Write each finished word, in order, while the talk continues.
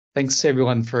Thanks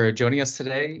everyone for joining us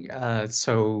today.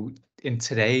 So in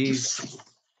today's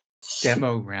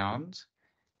demo round,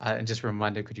 and just a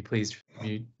reminder, could you please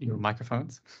mute your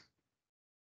microphones?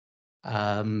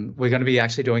 We're going to be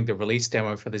actually doing the release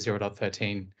demo for the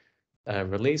 0.13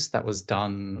 release that was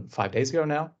done 5 days ago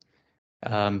now.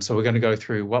 So we're going to go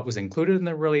through what was included in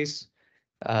the release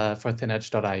for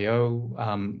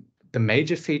thinedge.io, the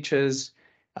major features,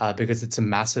 because it's a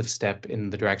massive step in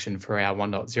the direction for our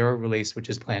 1.0 release, which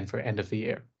is planned for end of the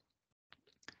year.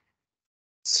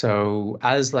 So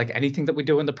as like anything that we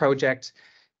do in the project,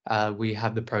 we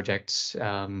have the project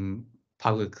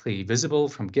publicly visible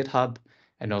from GitHub,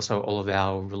 and also all of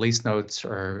our release notes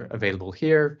are available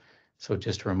here. So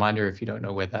just a reminder, if you don't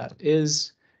know where that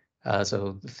is,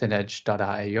 so the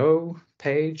thinedge.io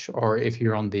page, or if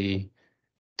you're on the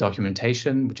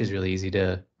documentation, which is really easy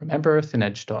to remember,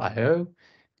 thinedge.io,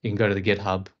 you can go to the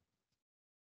GitHub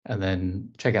and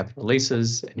then check out the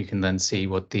releases, and you can then see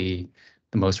what the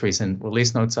most recent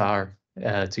release notes are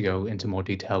to go into more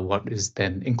detail what is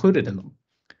then included in them.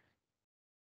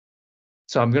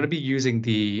 So I'm going to be using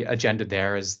the agenda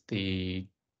there as the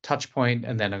touch point,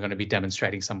 and then I'm going to be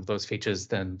demonstrating some of those features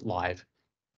then live.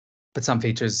 But some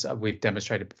features we've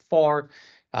demonstrated before,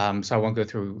 so I won't go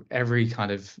through every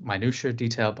kind of minutia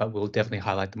detail, but we'll definitely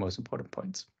highlight the most important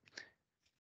points.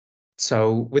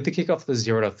 So with the kickoff of the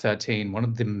 0.13, one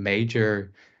of the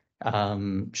major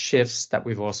shifts that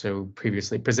we've also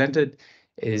previously presented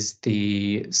is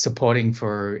the supporting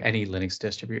for any Linux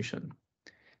distribution.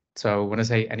 So when I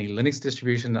say any Linux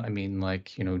distribution, I mean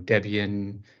like, you know,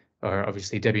 Debian, or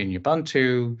obviously Debian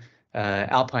Ubuntu,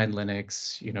 Alpine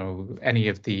Linux, you know, any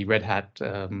of the Red Hat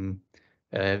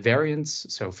variants,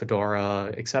 so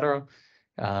Fedora, etc.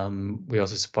 We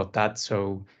also support that.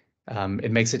 So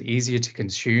it makes it easier to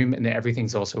consume, and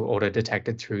everything's also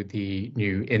auto-detected through the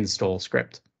new install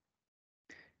script.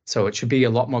 So it should be a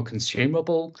lot more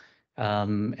consumable.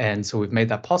 And so we've made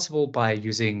that possible by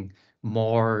using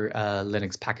more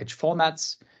Linux package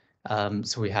formats.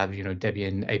 So we have, you know,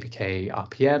 Debian APK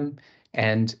RPM,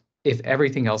 and if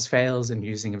everything else fails and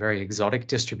using a very exotic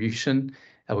distribution,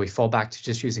 we fall back to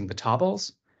just using the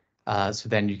tarballs. So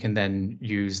then you can then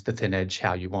use the ThinEdge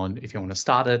how you want. If you want to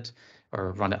start it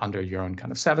or run it under your own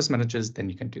kind of service managers, then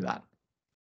you can do that.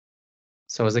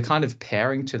 So as a kind of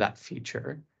pairing to that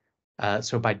feature,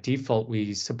 so by default,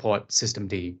 we support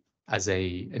systemd as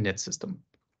a init system.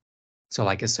 So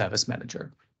like a service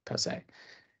manager per se.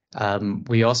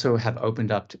 We also have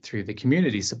opened up through the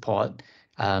community support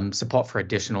for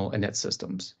additional init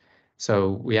systems.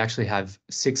 So we actually have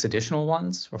 6 additional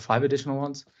ones or 5 additional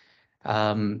ones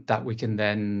that we can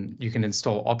then, you can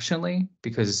install optionally,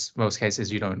 because most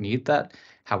cases you don't need that.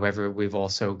 However, we've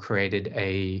also created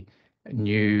a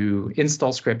new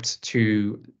install script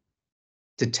to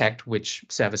detect which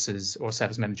services or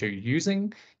service manager you're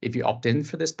using if you opt in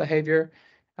for this behavior,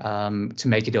 to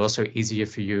make it also easier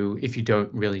for you. If you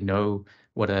don't really know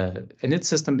what a init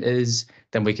system is,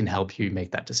 then we can help you make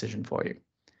that decision for you.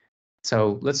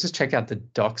 So let's just check out the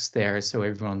docs there so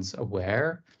everyone's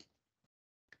aware.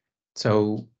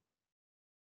 So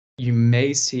you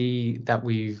may see that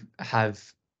we have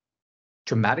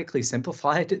dramatically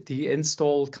simplified the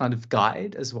install kind of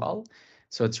guide as well.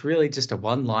 So it's really just a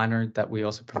one-liner that we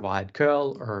also provide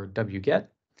curl or wget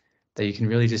that you can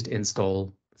really just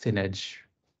install ThinEdge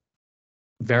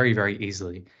very, very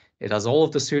easily. It does all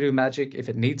of the sudo magic if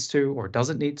it needs to or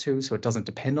doesn't need to, so it doesn't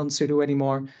depend on sudo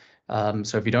anymore.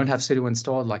 So if you don't have sudo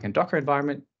installed, like in Docker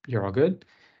environment, you're all good.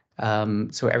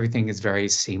 So everything is very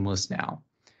seamless now.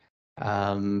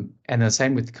 And the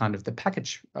same with kind of the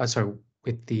package, so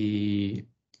with the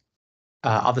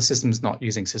other systems not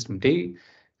using systemd,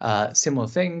 similar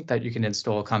thing that you can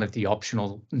install kind of the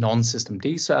optional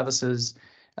non-systemd services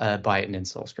by an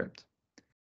install script.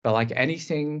 But like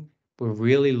anything, we're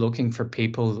really looking for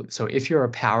people. So if you're a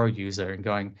power user and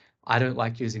going, I don't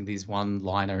like using these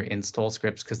one-liner install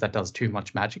scripts because that does too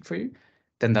much magic for you,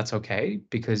 then that's okay,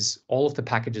 because all of the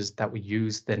packages that we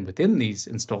use then within these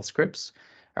install scripts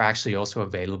are actually also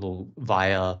available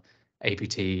via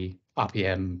apt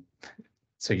RPM.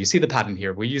 So you see the pattern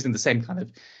here. We're using the same kind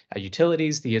of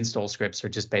utilities. The install scripts are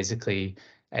just basically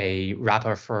a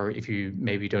wrapper for if you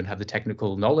maybe don't have the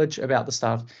technical knowledge about the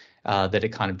stuff, that it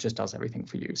kind of just does everything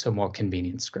for you. So more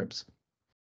convenient scripts.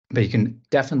 But you can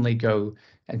definitely go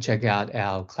and check out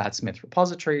our Cloudsmith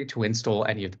repository to install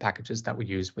any of the packages that we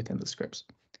use within the scripts.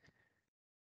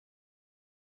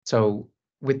 So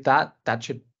with that, that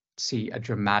should see a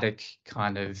dramatic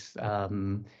kind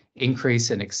of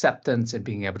increase in acceptance and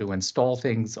being able to install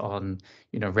things on,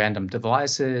 you know, random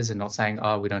devices and not saying,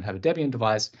 oh, we don't have a Debian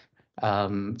device.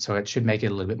 So it should make it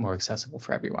a little bit more accessible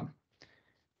for everyone.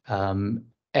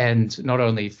 And not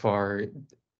only for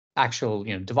actual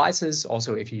devices,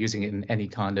 also if you're using it in any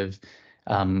kind of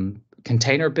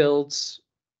container builds,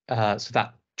 so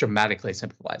that dramatically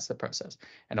simplifies the process.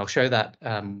 And I'll show that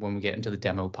when we get into the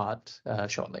demo part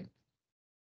shortly.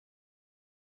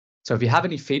 So if you have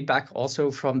any feedback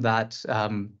also from that,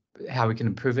 how we can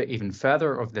improve it even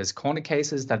further, or if there's corner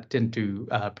cases that didn't do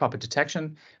proper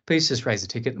detection, please just raise a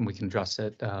ticket and we can address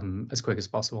it as quick as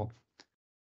possible.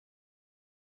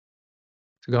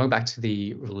 So going back to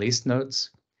the release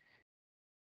notes.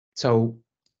 So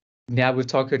now we've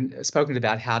spoken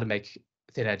about how to make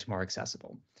ThinEdge more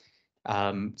accessible.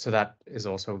 So that is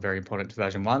also very important to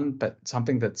version 1, but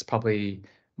something that's probably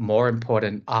more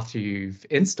important after you've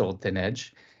installed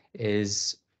ThinEdge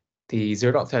is the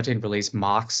 0.13 release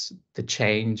marks the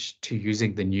change to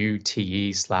using the new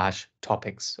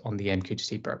TE/topics on the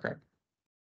MQTT broker.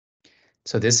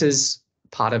 So this is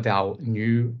part of our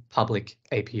new public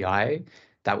API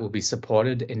that will be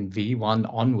supported in V1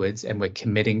 onwards, and we're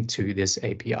committing to this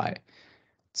API.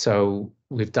 So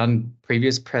we've done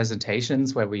previous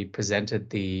presentations where we presented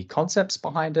the concepts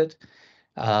behind it.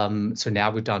 So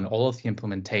now we've done all of the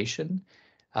implementation,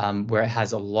 where it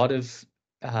has a lot of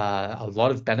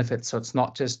benefits. So it's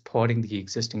not just porting the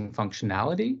existing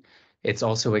functionality, it's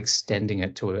also extending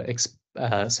it to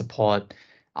support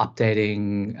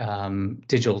updating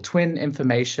digital twin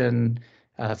information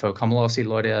for Cumulosity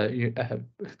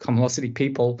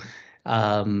people.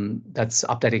 That's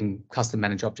updating custom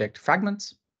managed object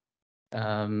fragments.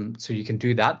 So you can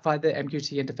do that via the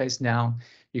MQTT interface now.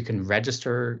 You can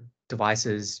register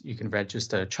devices, you can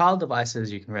register child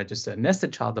devices, you can register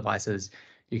nested child devices,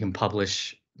 you can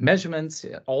publish measurements,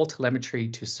 all telemetry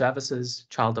to services,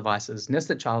 child devices,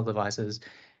 nested child devices,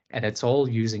 and it's all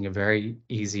using a very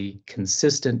easy,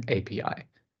 consistent API.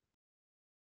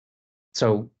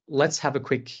 So let's have a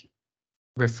quick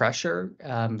refresher.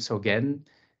 So again,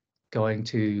 going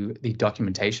to the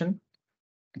documentation,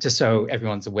 just so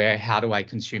everyone's aware, how do I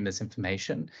consume this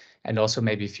information? And also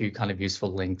maybe a few kind of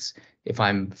useful links. If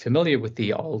I'm familiar with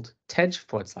the old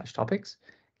TEDge/topics,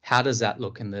 how does that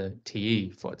look in the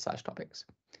TE/topics?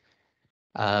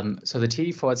 So the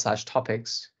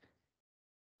TE/topics,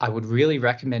 I would really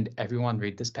recommend everyone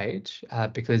read this page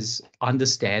because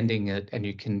understanding it, and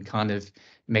you can kind of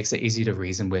makes it easy to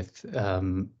reason with,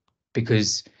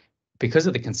 because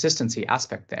of the consistency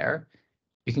aspect there,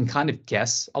 you can kind of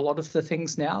guess a lot of the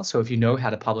things now. So if you know how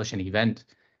to publish an event,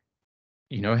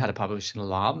 you know how to publish an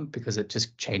alarm because it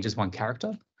just changes one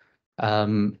character.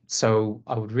 So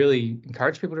I would really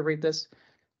encourage people to read this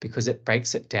because it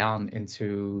breaks it down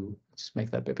into, just make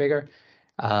that a bit bigger,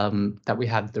 that we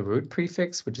have the root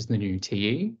prefix, which is the new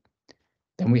TE.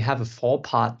 Then we have a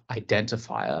 4-part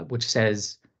identifier, which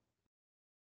says,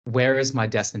 where is my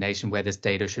destination where this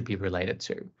data should be related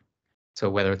to? So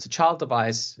whether it's a child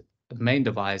device, a main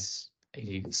device,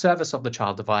 a service of the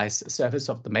child device, a service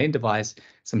of the main device,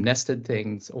 some nested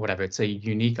things, or whatever, it's a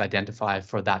unique identifier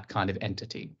for that kind of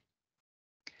entity.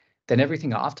 Then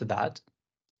everything after that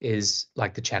is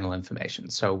like the channel information.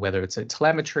 So whether it's a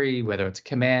telemetry, whether it's a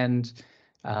command,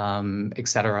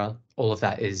 etc., all of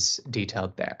that is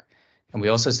detailed there. And we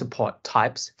also support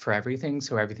types for everything.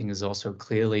 So everything is also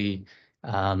clearly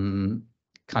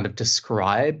kind of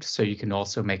described, so you can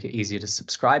also make it easier to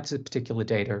subscribe to particular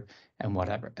data and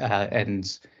whatever.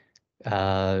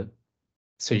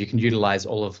 So you can utilize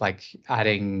all of like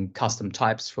adding custom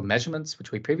types for measurements,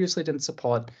 which we previously didn't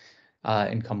support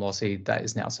in Cumulosity, that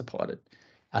is now supported.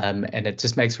 And it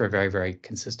just makes for a very, very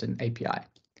consistent API.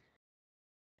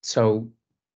 So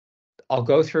I'll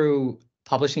go through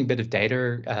publishing a bit of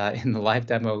data in the live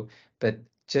demo, but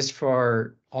just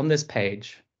for on this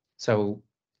page, so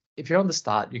if you're on the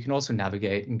start, you can also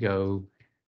navigate and go,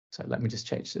 so let me just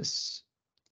change this,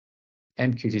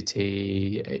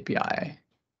 MQTT API.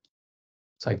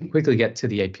 So I can quickly get to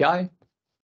the API.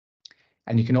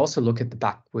 And you can also look at the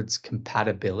backwards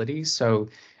compatibility. So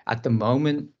at the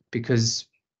moment, because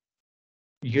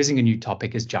using a new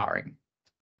topic is jarring.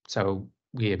 So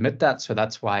we admit that. So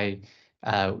that's why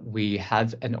we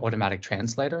have an automatic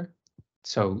translator.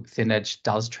 So ThinEdge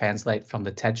does translate from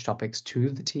the TEDge topics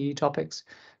to the TE topics.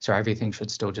 So everything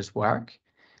should still just work,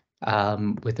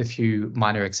 with a few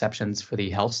minor exceptions for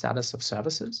the health status of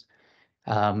services.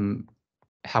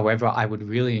 However, I would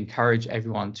really encourage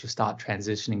everyone to start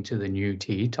transitioning to the new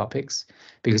TE topics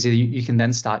because you can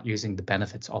then start using the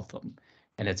benefits of them.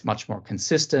 And it's much more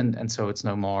consistent. And so it's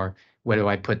no more, where do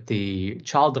I put the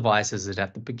child device? Is it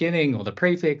at the beginning or the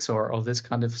prefix or all this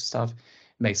kind of stuff? It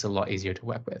makes it a lot easier to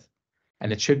work with.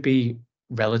 And it should be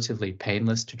relatively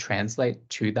painless to translate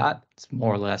to that. It's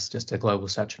more or less just a global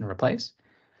search and replace.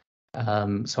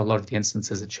 So a lot of the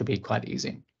instances, it should be quite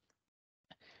easy.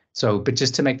 So, but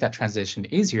just to make that transition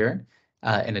easier,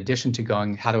 in addition to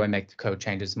going, how do I make the code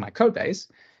changes in my code base?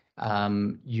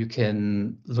 You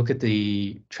can look at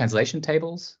the translation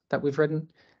tables that we've written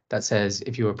that says,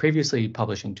 if you were previously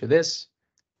publishing to this,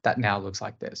 that now looks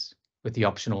like this with the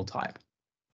optional type.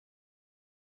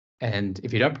 And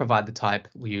if you don't provide the type,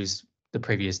 we use the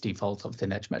previous default of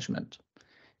thin edge measurement.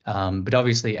 But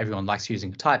obviously everyone likes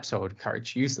using a type, so I would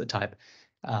encourage you to use the type.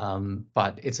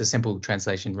 But it's a simple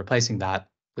translation, replacing that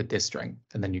with this string,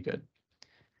 and then you're good.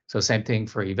 So same thing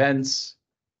for events,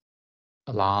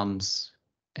 alarms,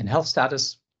 and health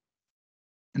status.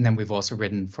 And then we've also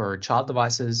written for child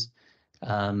devices,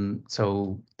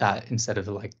 so that instead of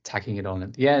like tacking it on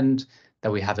at the end,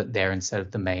 that we have it there instead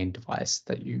of the main device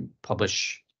that you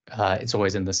publish. It's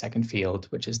always in the second field,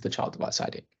 which is the child device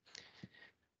ID.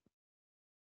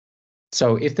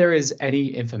 So if there is any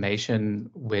information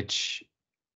which,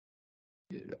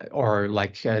 or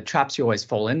like traps you always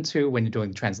fall into when you're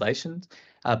doing the translations,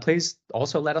 please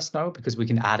also let us know, because we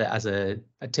can add it as a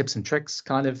tips and tricks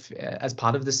kind of as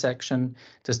part of this section,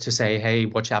 just to say, hey,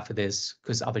 watch out for this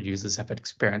because other users have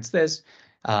experienced this,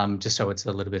 just so it's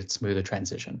a little bit smoother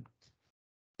transition.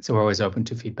 So we're always open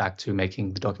to feedback to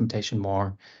making the documentation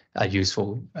more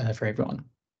useful for everyone.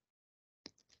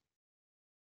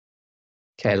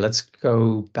 Okay, let's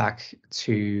go back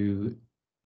to.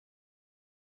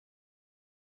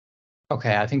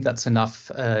 Okay, I think that's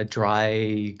enough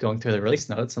dry going through the release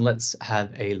notes, and let's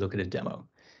have a look at a demo.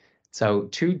 So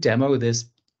to demo this,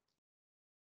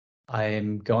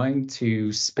 I'm going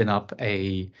to spin up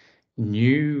a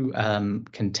new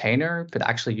container, but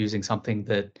actually using something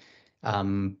that,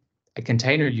 a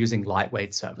container using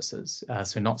lightweight services.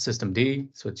 So not systemd,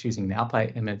 so it's using the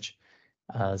output image.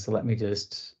 So let me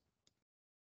just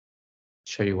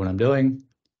show you what I'm doing.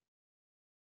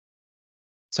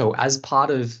 So as part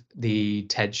of the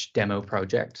TEDge demo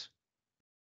project,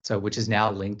 so which is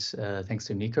now linked, thanks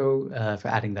to Nico for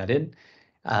adding that in,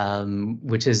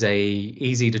 which is a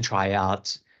easy to try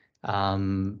out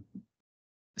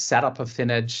setup of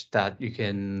ThinEdge that you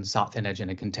can start ThinEdge in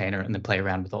a container and then play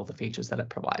around with all the features that it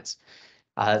provides.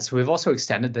 So we've also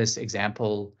extended this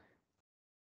example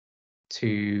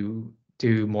to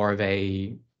do more of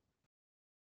a,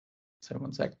 sorry,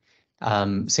 one sec,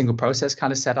 single process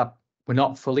kind of setup. We're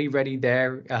not fully ready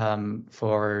there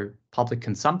for public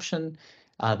consumption,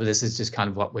 but this is just kind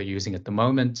of what we're using at the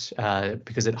moment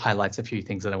because it highlights a few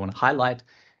things that I want to highlight.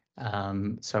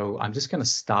 So I'm just going to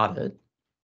start it.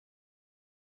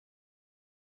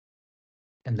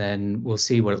 And then we'll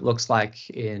see what it looks like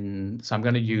in, so I'm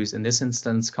going to use, in this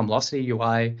instance, Comlocity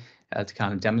UI to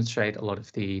kind of demonstrate a lot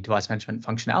of the device management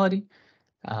functionality.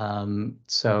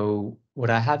 So what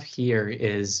I have here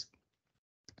is,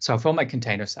 so for my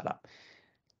container setup,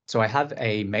 so I have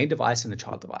a main device and a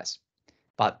child device,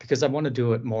 but because I want to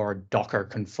do it more Docker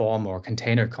conform or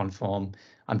container conform,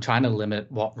 I'm trying to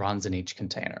limit what runs in each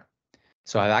container.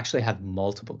 So I actually have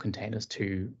multiple containers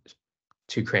to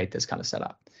create this kind of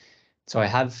setup. So I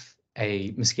have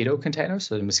a Mosquito container,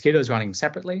 so the Mosquito is running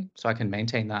separately, so I can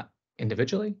maintain that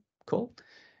individually. Cool.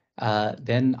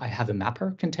 Then I have a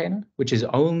Mapper container, which is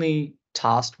only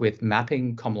tasked with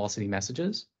mapping Comlocity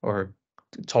messages or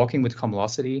talking with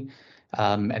Comlocity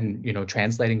and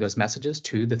translating those messages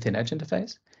to the ThinEdge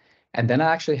interface. And then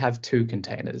I actually have two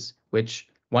containers, which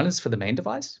one is for the main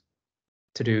device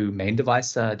to do main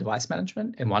device device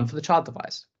management, and one for the child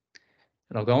device.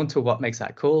 And I'll go into what makes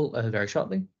that cool very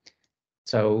shortly.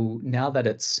 So now that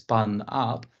it's spun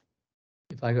up,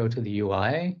 if I go to the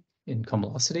UI in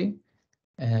Comlocity,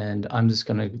 and I'm just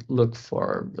going to look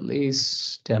for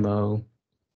release demo.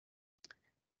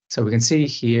 So we can see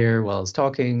here while I was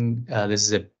talking, this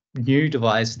is a new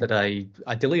device that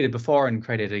I deleted before and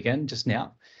created again just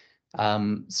now.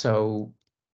 So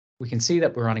we can see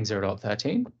that we're running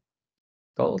 0.13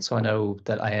 gold. So I know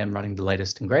that I am running the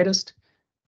latest and greatest.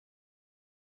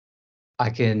 I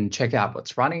can check out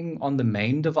what's running on the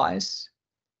main device.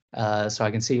 So I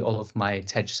can see all of my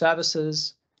TEDge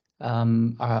services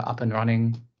are up and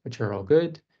running, which are all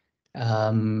good.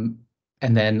 And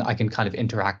then I can kind of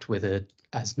interact with it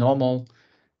as normal.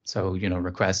 So,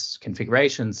 request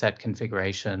configuration, set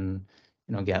configuration,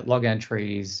 get log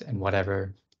entries and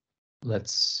whatever.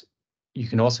 You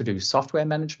can also do software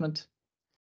management.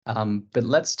 But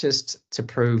let's just, to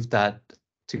prove that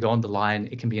to go on the line,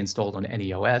 it can be installed on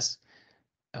any OS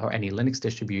or any Linux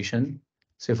distribution.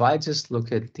 So if I just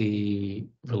look at the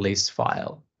release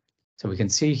file, so we can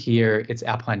see here it's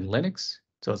Alpine Linux.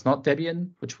 So it's not Debian,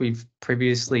 which we've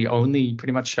previously only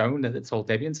pretty much shown that it's all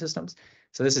Debian systems.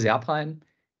 So this is Alpine.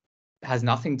 It has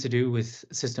nothing to do with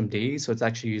systemd, so it's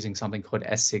actually using something called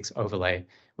S6 overlay,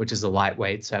 which is a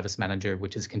lightweight service manager,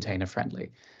 which is container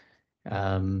friendly.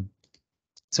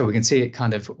 So we can see it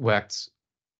kind of works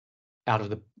out of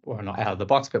the, or not out of the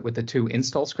box, but with the 2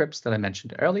 install scripts that I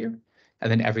mentioned earlier,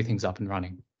 and then everything's up and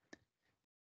running.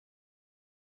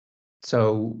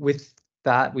 So with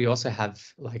that, we also have,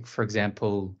 like, for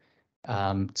example,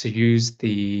 to use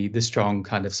the strong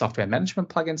kind of software management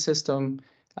plugin system.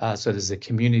 So there's a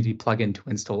community plugin to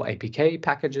install APK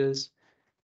packages.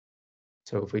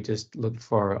 So if we just look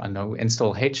for, I know,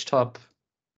 install htop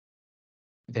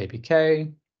with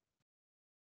APK,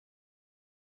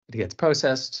 it gets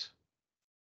processed.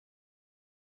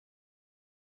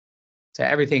 So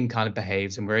everything kind of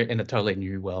behaves, and we're in a totally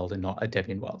new world and not a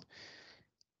Debian world.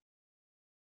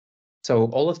 So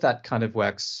all of that kind of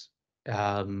works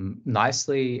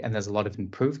nicely, and there's a lot of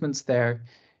improvements there.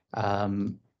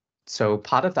 So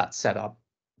part of that setup,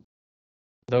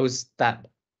 those that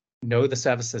know the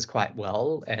services quite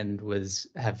well and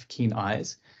have keen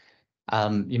eyes,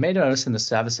 you may notice in the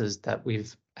services that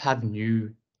we've had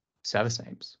new service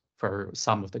names for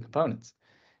some of the components.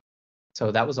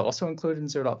 So that was also included in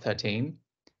 0.13.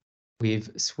 We've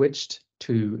switched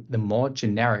to the more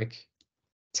generic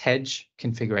TEJ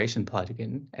configuration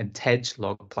plugin and TEJ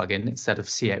log plugin instead of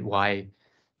C8Y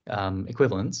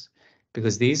equivalents,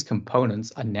 because these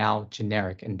components are now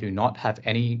generic and do not have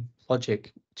any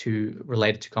logic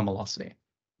related to Commodity.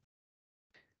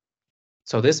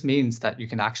 So this means that you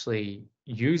can actually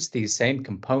use these same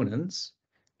components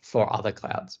for other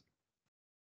clouds,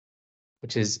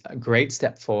 which is a great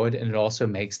step forward, and it also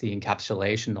makes the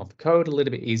encapsulation of the code a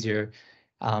little bit easier.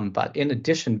 But in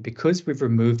addition, because we've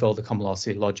removed all the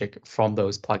Commodity logic from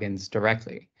those plugins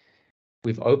directly,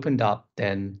 we've opened up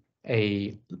then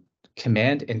a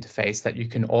command interface that you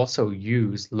can also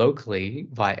use locally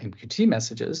via MQTT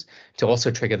messages to also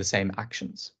trigger the same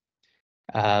actions.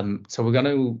 So we're going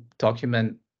to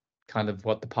document kind of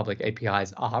what the public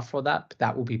APIs are for that, but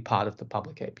that will be part of the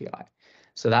public API.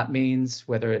 So that means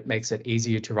whether it makes it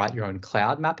easier to write your own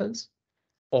cloud mappers,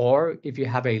 or if you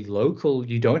have a local,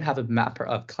 you don't have a mapper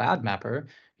of cloud mapper,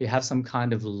 you have some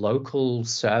kind of local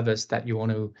service that you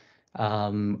want to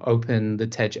open the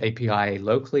TEJ API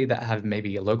locally that have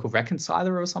maybe a local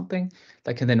reconciler or something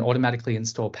that can then automatically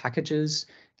install packages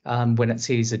when it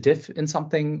sees a diff in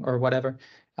something or whatever.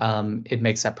 It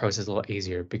makes that process a lot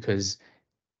easier, because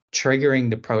triggering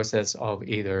the process of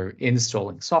either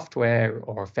installing software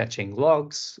or fetching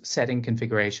logs, setting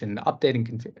configuration,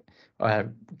 updating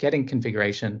getting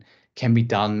configuration can be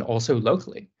done also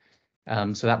locally.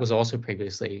 So that was also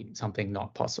previously something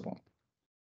not possible.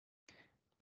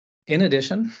 In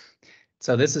addition,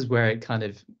 so this is where it kind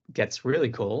of gets really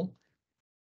cool.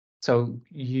 So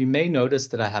you may notice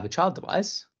that I have a child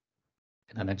device,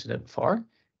 and I mentioned it before,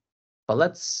 but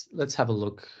let's have a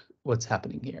look what's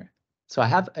happening here. So I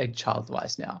have a child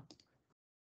device now.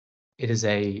 It is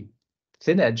a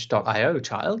thinedge.io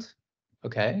child.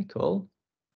 Okay, cool.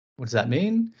 What does that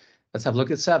mean? Let's have a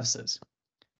look at services.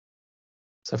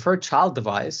 So for a child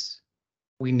device,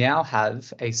 we now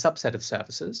have a subset of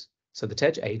services. So the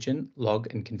TEJ agent,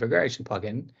 log, and configuration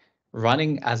plugin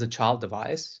running as a child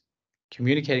device,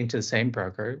 communicating to the same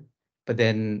broker, but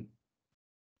then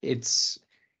it's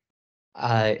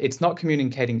not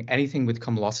communicating anything with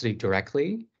Commodity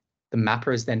directly. The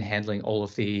mapper is then handling all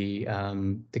of the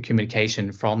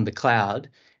communication from the cloud,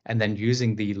 and then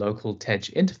using the local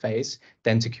TEJ interface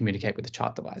then to communicate with the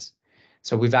child device.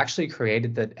 So we've actually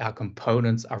created that our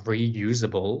components are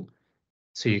reusable,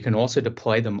 so you can also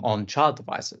deploy them on child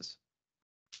devices.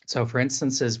 So for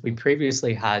instances, we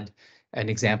previously had an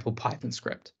example Python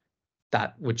script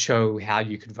that would show how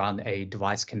you could run a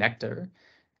device connector.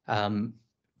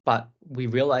 But we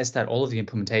realized that all of the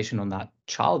implementation on that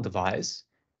child device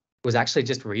was actually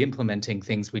just re-implementing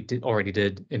things we already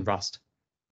did in Rust.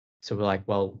 So we're like,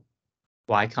 well,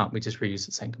 why can't we just reuse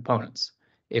the same components?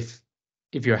 If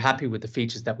you're happy with the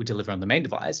features that we deliver on the main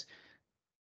device,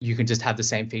 you can just have the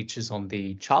same features on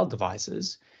the child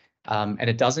devices. And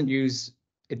it doesn't use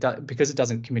because it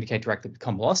doesn't communicate directly with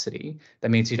Commodity.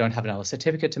 That means you don't have another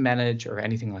certificate to manage or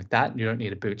anything like that. You don't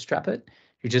need to bootstrap it.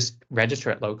 You just register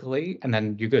it locally, and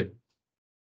then you're good.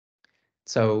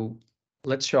 So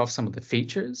let's show off some of the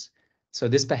features. So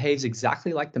this behaves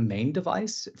exactly like the main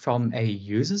device from a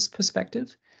user's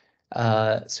perspective.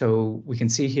 So we can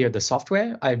see here the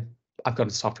software. I've got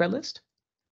a software list.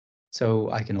 So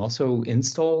I can also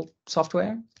install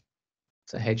software.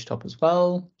 So htop as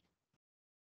well.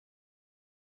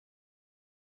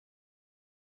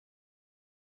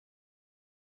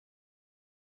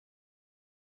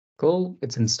 Cool,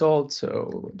 it's installed,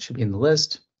 so it should be in the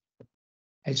list.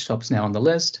 HTOP's now on the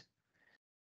list.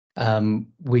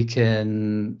 We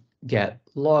can get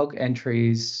log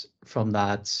entries from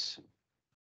that.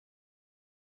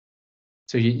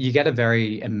 So you get a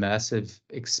very immersive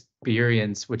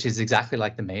experience, which is exactly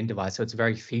like the main device. So it's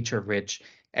very feature rich,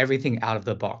 everything out of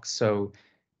the box. So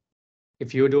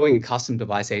if you were doing a custom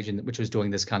device agent, which was doing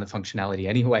this kind of functionality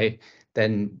anyway,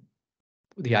 then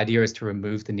the idea is to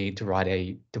remove the need to write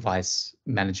a device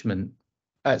management,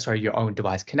 your own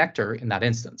device connector in that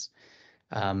instance,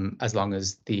 as long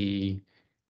as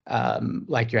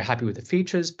like you're happy with the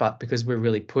features. But because we're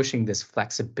really pushing this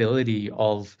flexibility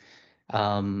of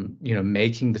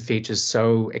making the features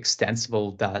so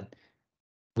extensible that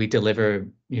we deliver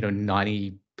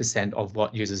 90% of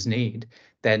what users need,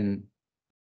 then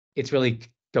it really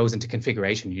goes into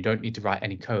configuration. You don't need to write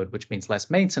any code, which means less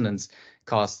maintenance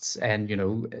costs,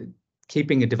 and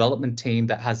keeping a development team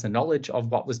that has the knowledge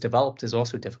of what was developed is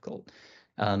also difficult.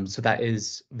 So that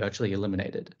is virtually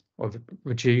eliminated or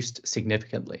reduced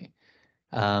significantly.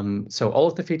 So all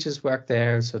of the features work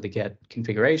there. So they get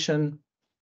configuration,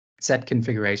 set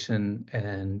configuration,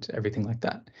 and everything like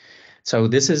that. So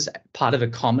this is part of a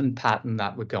common pattern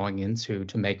that we're going into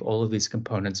to make all of these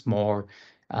components more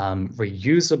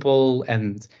reusable.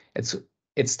 And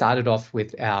it started off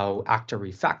with our actor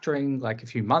refactoring like a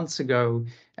few months ago,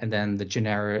 and then the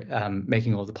generic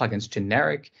making all the plugins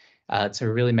generic to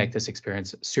really make this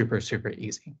experience super, super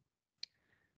easy.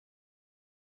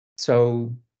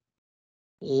 So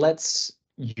let's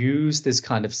use this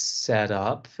kind of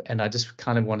setup, and I just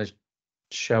kind of want to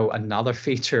show another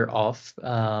feature off.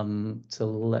 So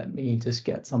let me just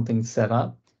get something set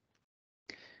up.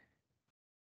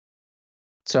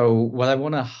 So what I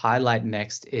want to highlight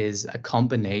next is a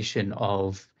combination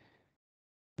of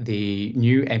the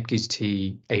new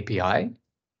MQTT API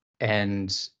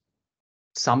and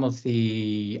some of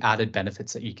the added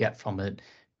benefits that you get from it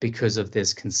because of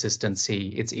this consistency.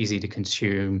 It's easy to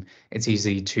consume, it's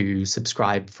easy to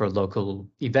subscribe for local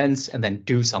events and then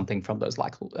do something from those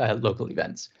local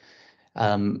events.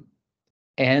 And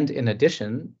in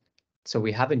addition, so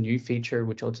we have a new feature,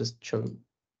 which I'll just show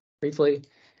briefly,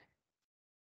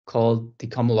 called the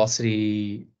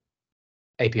Comvelocity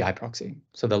API proxy.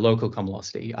 So the local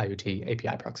Comvelocity IoT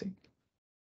API proxy.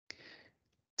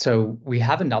 So we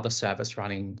have another service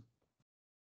running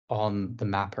on the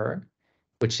mapper,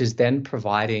 which is then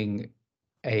providing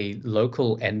a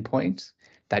local endpoint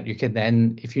that you can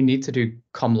then, if you need to do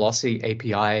Comvelocity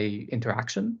API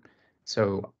interaction,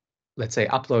 so let's say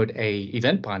upload a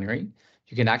event binary,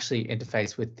 you can actually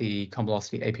interface with the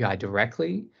Comvelocity API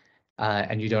directly,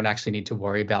 and you don't actually need to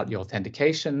worry about your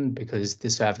authentication because the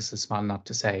service is smart enough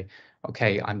to say,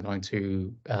 okay, I'm going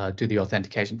to do the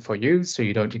authentication for you, so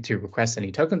you don't need to request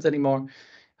any tokens anymore.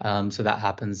 So that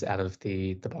happens out of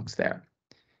the box there.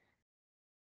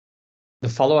 The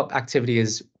follow-up activity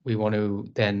is we want to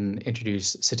then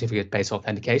introduce certificate-based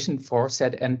authentication for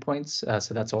said endpoints.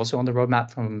 So that's also on the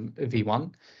roadmap from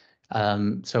V1.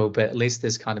 But at least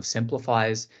this kind of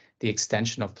simplifies the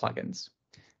extension of plugins.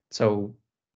 So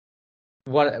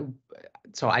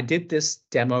I did this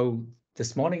demo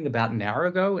this morning about an hour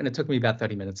ago, and it took me about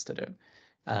 30 minutes to do.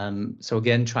 So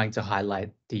again, trying to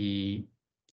highlight the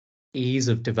ease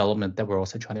of development that we're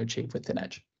also trying to achieve with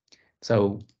ThinEdge.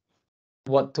 So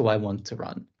what do I want to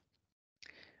run?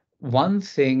 One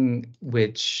thing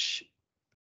which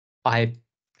I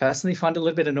personally find a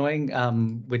little bit annoying,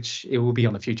 which it will be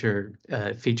on the future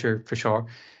feature for sure.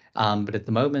 But at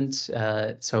the moment,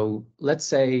 so let's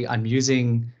say I'm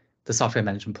using the software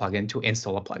management plugin to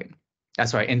install a plugin.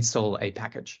 Install a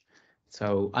package.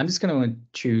 So I'm just going to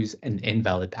choose an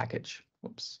invalid package.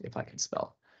 Whoops, if I can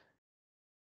spell.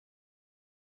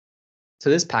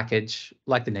 So this package,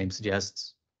 like the name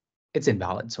suggests, it's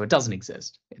invalid, so it doesn't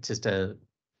exist. It's just a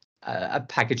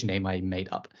package name I made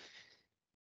up.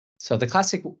 So the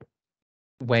classic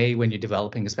way when you're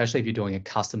developing, especially if you're doing a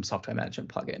custom software management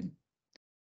plugin,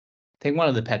 I think one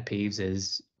of the pet peeves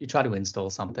is you try to install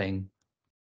something,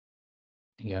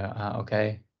 you go,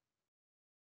 okay.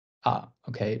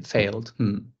 Okay, it failed.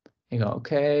 You go,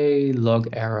 okay, log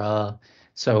error.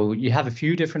 So you have a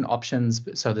few different options.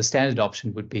 So the standard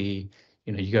option would be,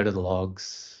 you go to the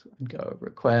logs and go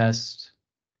request.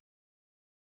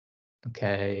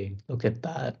 Okay, look at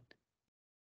that.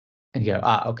 And you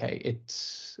go, okay,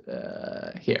 it's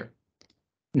here.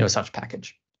 No such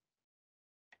package.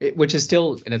 Which is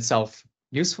still in itself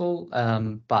useful,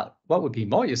 but what would be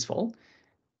more useful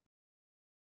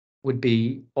would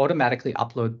be automatically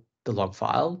upload the log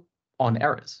file on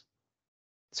errors.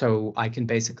 So I can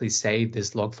basically save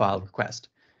this log file request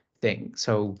thing.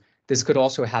 So this could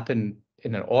also happen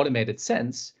in an automated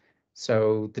sense.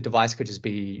 So the device could just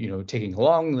be, ticking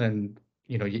along. And,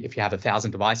 if you have 1,000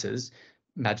 devices,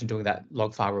 imagine doing that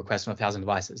log file request on 1,000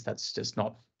 devices. That's just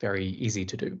not very easy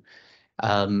to do.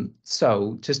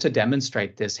 So just to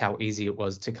demonstrate this, how easy it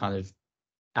was to kind of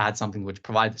add something which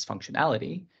provided this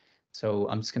functionality. So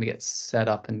I'm just going to get set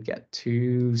up and get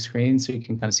two screens so you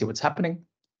can kind of see what's happening.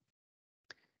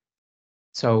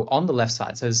 So on the left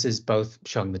side, so this is both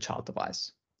showing the child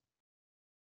device.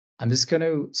 I'm just going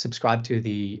to subscribe to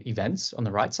the events on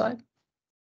the right side.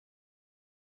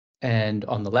 And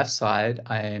on the left side,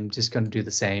 I'm just going to do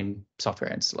the same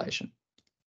software installation.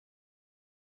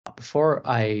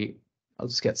 I'll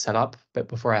just get set up, but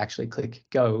before I actually click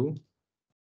go,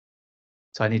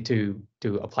 so I need to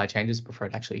do apply changes before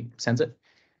it actually sends it.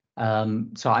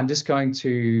 So I'm just going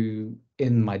to,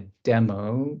 in my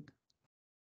demo,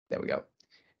 there we go.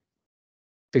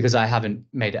 Because I haven't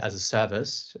made it as a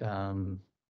service,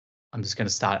 I'm just going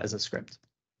to start as a script.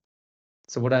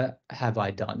 So what have I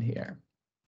done here?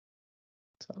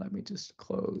 So let me just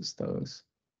close those.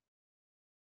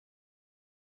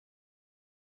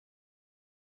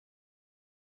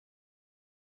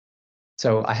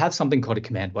 So I have something called a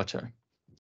command watcher,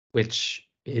 which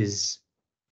is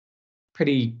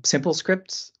pretty simple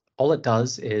script. All it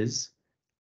does is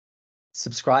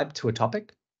subscribe to a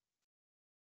topic,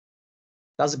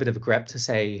 does a bit of a grep to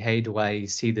say, hey, do I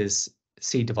see this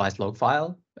C device log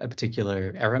file, a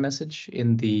particular error message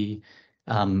in the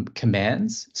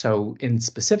commands. So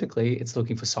specifically, it's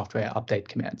looking for software update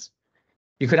commands.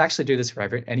 You could actually do this for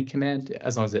any command,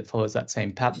 as long as it follows that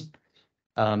same pattern.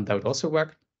 That would also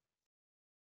work.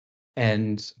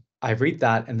 And I read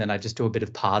that, and then I just do a bit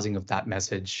of parsing of that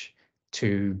message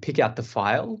to pick out the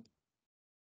file,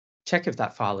 check if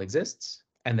that file exists,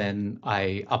 and then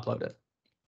I upload it.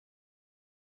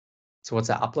 So what's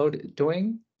that upload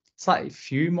doing? It's like a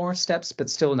few more steps, but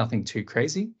still nothing too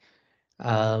crazy.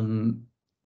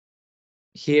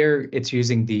 Here, it's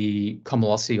using the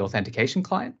Comolosity authentication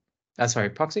client,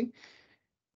 proxy.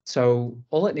 So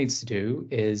all it needs to do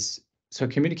is, so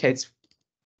it communicates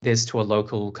this to a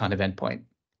local kind of endpoint,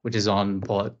 which is on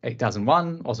port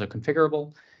 8001, also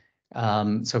configurable.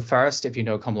 So first, if you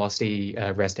know Comolosity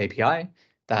REST API,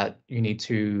 that you need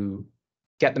to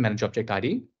get the manage object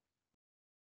ID,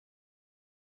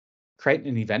 create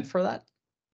an event for that,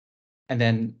 and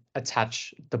then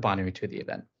attach the binary to the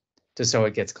event, just so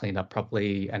it gets cleaned up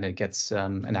properly and it gets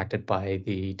enacted by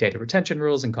the data retention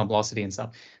rules and Comolosity and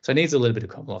stuff. So it needs a little bit of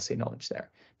Comolosity knowledge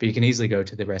there, but you can easily go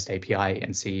to the REST API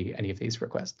and see any of these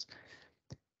requests.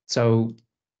 So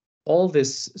all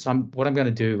this, so what I'm going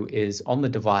to do is on the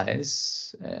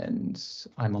device, and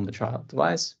I'm on the trial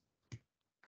device,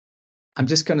 I'm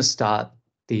just going to start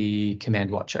the command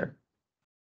watcher.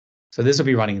 So this will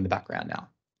be running in the background now.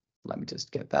 Let me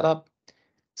just get that up.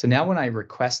 So now when I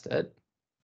request it,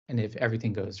 and if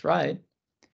everything goes right,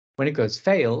 when it goes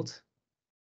failed,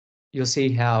 you'll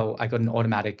see how I got an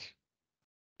automatic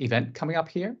event coming up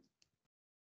here.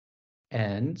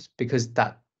 And because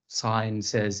that sign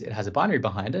says it has a binary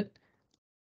behind it,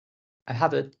 I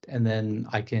have it, and then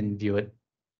I can view it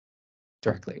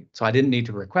directly. So I didn't need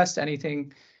to request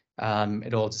anything.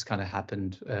 It all just kind of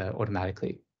happened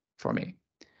automatically for me.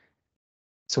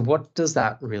 So what does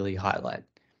that really highlight?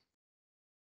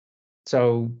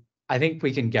 So I think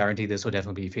we can guarantee this will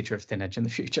definitely be a feature of ThinEdge in the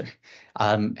future.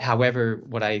 However,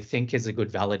 what I think is a good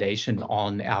validation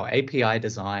on our API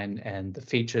design and the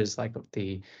features like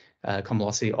the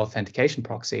Comolosity authentication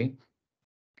proxy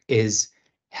is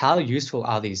how useful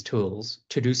are these tools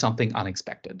to do something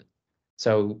unexpected?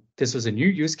 So this was a new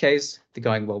use case. They're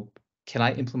going, well, can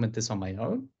I implement this on my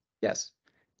own? Yes,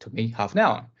 took me half an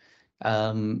hour.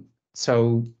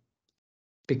 So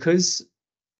because,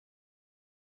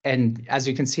 and as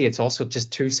you can see, it's also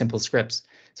just two simple scripts.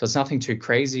 So it's nothing too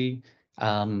crazy.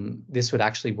 This would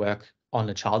actually work on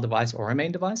a child device or a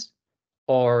main device,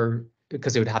 or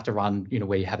because it would have to run,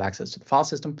 where you have access to the file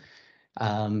system.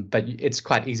 But it's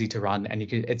quite easy to run, and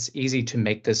it's easy to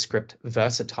make this script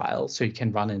versatile, so you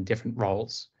can run in different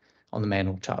roles on the main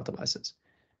or child devices.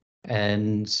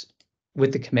 And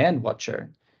with the command watcher,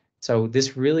 so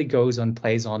this really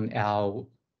plays on our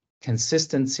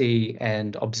consistency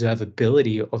and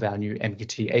observability of our new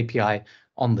MQTT API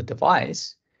on the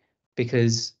device,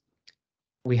 because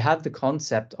we have the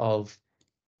concept of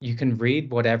you can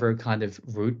read whatever kind of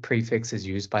root prefix is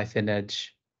used by ThinEdge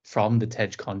from the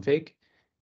TEDge config,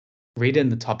 read in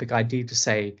the topic ID to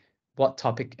say, what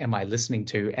topic am I listening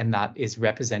to? And that is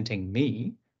representing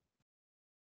me.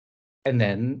 And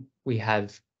then we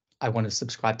have, I want to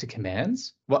subscribe to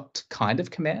commands. What kind of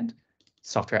command?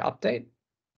 Software update.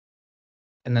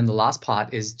 And then the last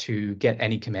part is to get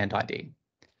any command ID.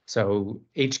 So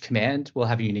each command will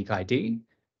have a unique ID,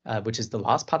 which is the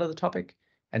last part of the topic.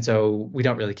 And so we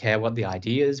don't really care what the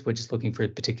ID is. We're just looking for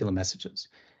particular messages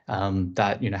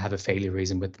that have a failure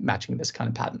reason with matching this kind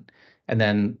of pattern. And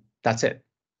then that's it.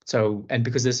 So, and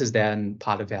because this is then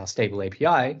part of our stable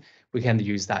API, we can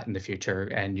use that in the future,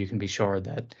 and you can be sure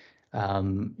that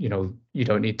you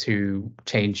don't need to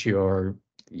change your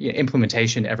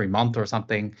implementation every month or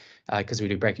something because we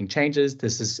do breaking changes.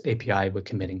 This is API we're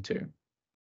committing to.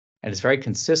 And it's very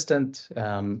consistent.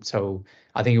 So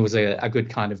I think it was a good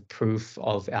kind of proof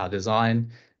of our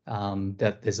design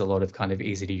that there's a lot of kind of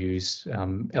easy to use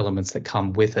elements that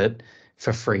come with it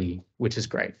for free, which is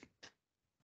great.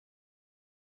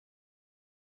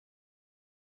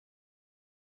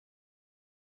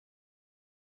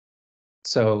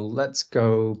 So let's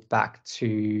go back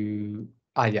to,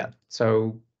 yeah.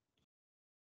 So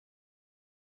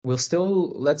let's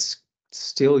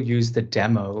still use the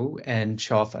demo and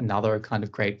show off another kind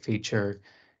of great feature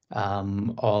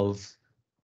of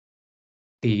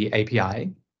the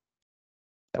API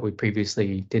that we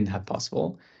previously didn't have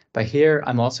possible. But here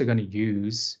I'm also going to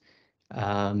use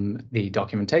the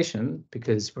documentation,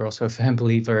 because we're also a firm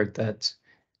believer that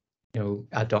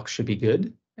our docs should be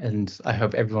good. And I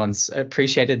hope everyone's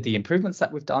appreciated the improvements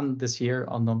that we've done this year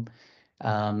on them.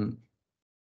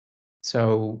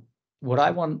 So what I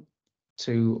want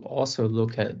to also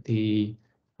look at let's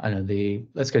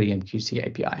go to the MQTT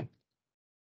API.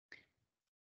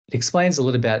 It explains a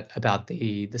little bit about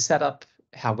the setup.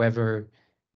 However,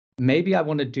 maybe I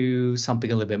want to do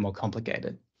something a little bit more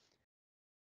complicated.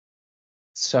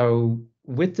 So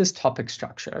with this topic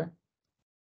structure,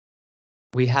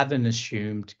 we have an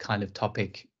assumed kind of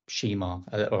topic schema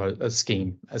or a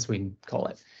scheme, as we call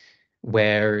it,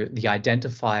 where the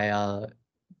identifier,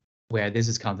 where this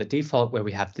is kind of the default, where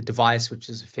we have the device, which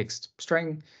is a fixed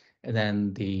string, and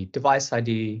then the device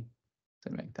ID,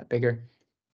 so make that bigger,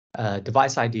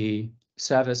 device ID,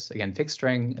 service, again, fixed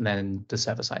string, and then the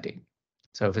service ID.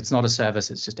 So if it's not a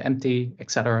service, it's just empty,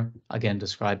 etc. Again,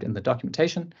 described in the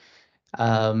documentation.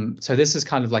 So this is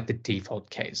kind of like the default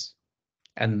case.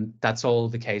 And that's all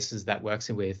the cases that works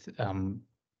with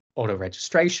auto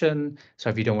registration. So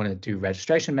if you don't want to do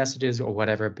registration messages or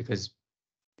whatever because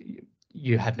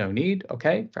you have no need,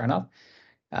 okay, fair enough.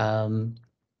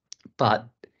 But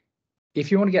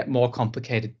if you want to get more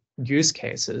complicated use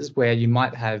cases where you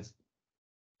might have,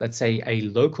 let's say, a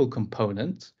local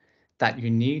component that you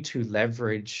need to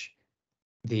leverage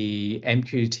the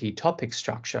MQTT topic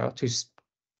structure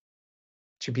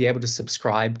to be able to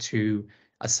subscribe to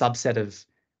a subset of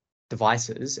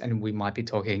devices, and we might be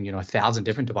talking 1,000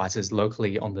 different devices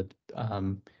locally on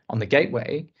the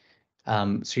gateway.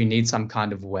 So you need some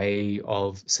kind of way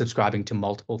of subscribing to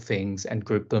multiple things and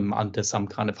group them under some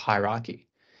kind of hierarchy.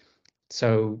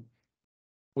 So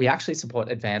we actually support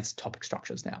advanced topic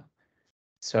structures now.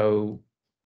 So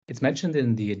it's mentioned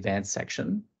in the advanced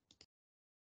section.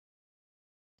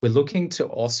 We're looking to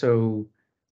also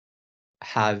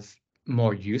have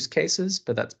more use cases,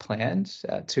 but that's planned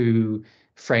to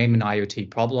frame an IoT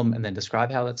problem and then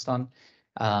describe how that's done.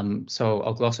 So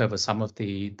I'll gloss over some of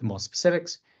the more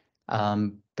specifics.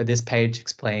 But this page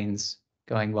explains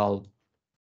going, well,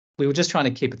 we were just trying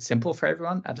to keep it simple for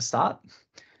everyone at the start,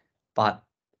 but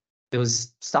there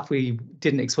was stuff we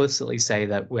didn't explicitly say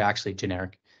that we're actually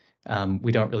generic.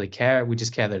 We don't really care. We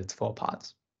just care that it's 4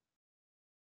 parts.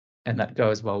 And that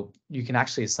goes, well, you can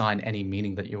actually assign any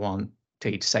meaning that you want to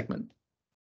each segment.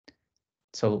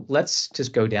 So let's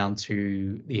just go down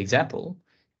to the example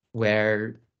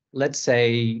where, let's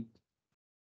say,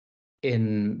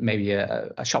 in maybe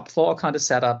a shop floor kind of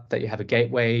setup that you have a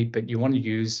gateway, but you want to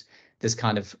use this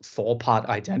kind of 4-part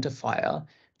identifier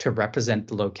to represent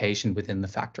the location within the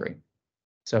factory.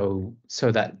 So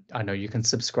that you can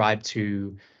subscribe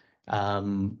to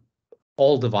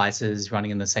all devices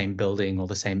running in the same building or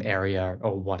the same area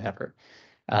or whatever.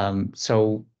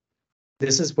 So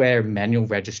this is where manual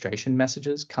registration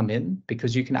messages come in,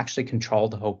 because you can actually control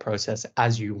the whole process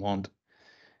as you want.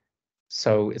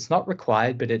 So it's not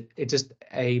required, but it just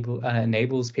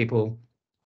enables people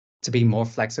to be more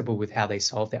flexible with how they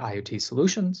solve their IoT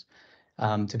solutions,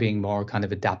 to being more kind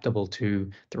of adaptable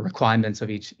to the requirements of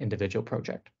each individual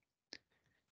project.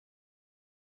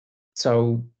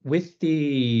 So with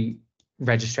the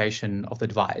registration of the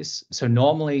device, so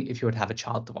normally if you would have a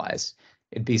child device,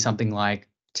 it'd be something like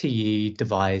TE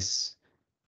device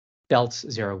belt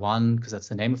 01, because that's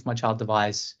the name of my child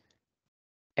device,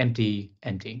 empty,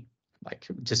 like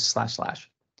just //.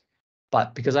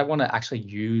 But because I want to actually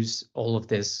use all of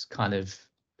this kind of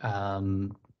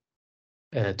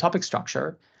topic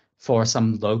structure for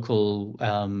some local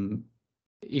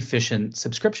efficient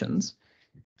subscriptions,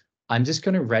 I'm just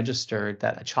going to register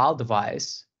that a child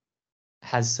device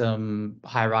has some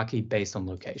hierarchy based on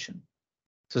location.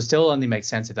 So it still only makes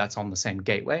sense if that's on the same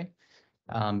gateway,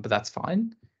 but that's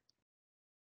fine.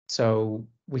 So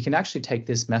we can actually take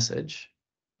this message.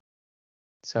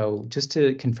 So just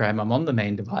to confirm, I'm on the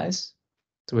main device.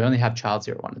 So we only have child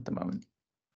 01 at the moment.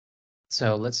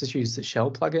 So let's just use the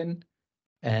shell plugin.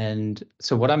 And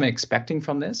so what I'm expecting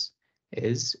from this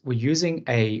is we're using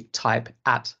a type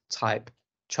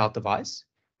child device,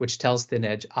 which tells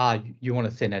ThinEdge, you want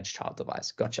a ThinEdge child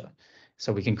device. Gotcha.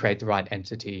 So we can create the right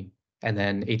entity, and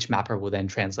then each mapper will then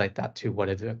translate that to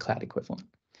whatever cloud equivalent.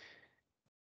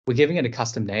 We're giving it a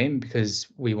custom name because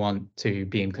we want to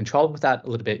be in control with that, a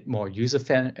little bit more user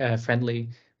friendly,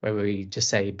 where we just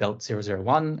say belt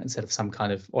 001 instead of some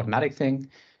kind of automatic thing.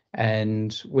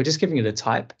 And we're just giving it a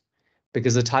type,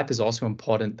 because the type is also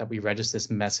important that we register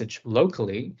this message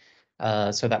locally,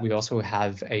 so that we also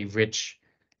have a rich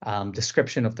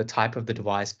description of the type of the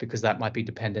device, because that might be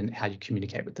dependent how you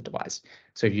communicate with the device.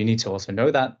 So you need to also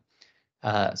know that.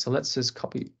 So let's just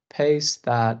copy paste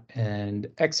that and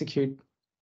execute.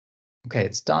 Okay,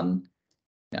 it's done.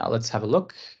 Now let's have a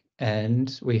look,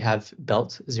 and we have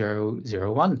belt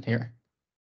 001 here.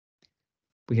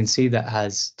 We can see that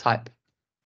has type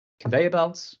conveyor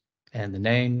belts, and the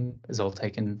name is all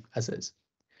taken as is.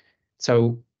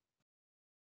 So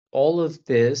all of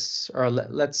this, or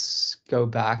let's go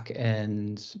back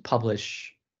and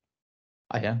publish,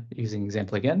 using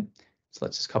example again. So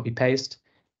let's just copy paste.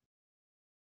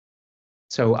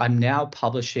 So I'm now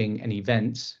publishing an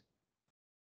event.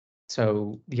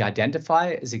 So the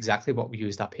identifier is exactly what we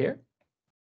used up here.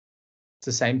 It's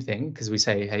the same thing, because we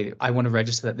say, hey, I want to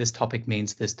register that this topic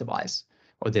means this device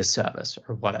or this service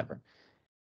or whatever.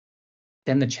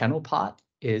 Then the channel part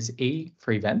is E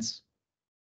for events.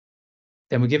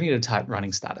 Then we're giving it a type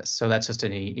running status. So that's just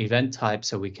an event type,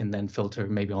 so we can then filter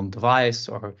maybe on device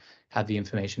or have the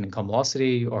information in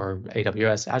Comvelocity or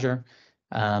AWS, Azure.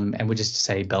 And we just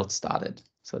say belt started.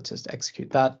 So let's just execute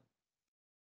that.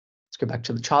 Let's go back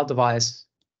to the child device,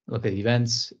 look at the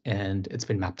events, and it's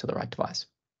been mapped to the right device.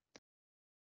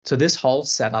 So this whole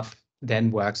setup then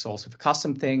works also for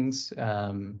custom things.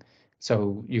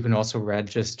 So you can also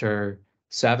register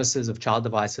services of child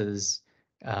devices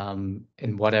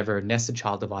in whatever nested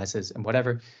child devices and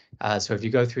whatever. So if you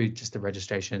go through just the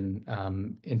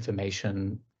registration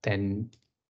information, then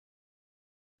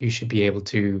you should be able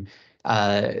to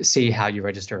see how you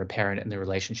register a parent and the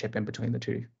relationship in between the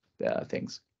two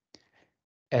things.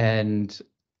 And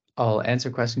I'll answer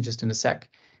a question just in a sec.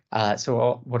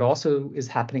 So what also is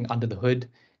happening under the hood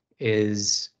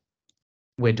is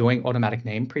we're doing automatic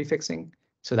name prefixing,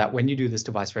 so that when you do this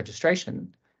device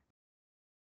registration,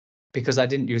 because I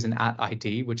didn't use an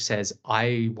 @ID, which says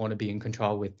I want to be in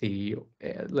control with the,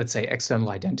 let's say, external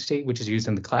identity, which is used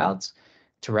in the clouds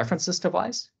to reference this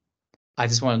device, I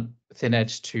just want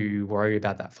ThinEdge to worry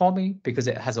about that for me, because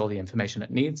it has all the information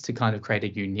it needs to kind of create a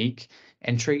unique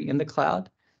entry in the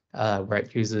cloud, where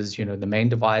it uses, the main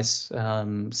device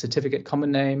certificate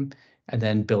common name, and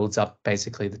then builds up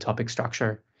basically the topic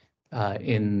structure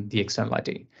in the external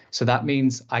ID. So that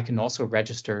means I can also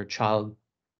register child.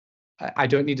 I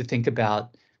don't need to think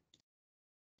about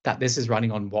that this is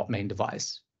running on what main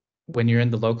device. When you're in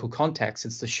the local context,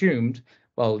 it's assumed,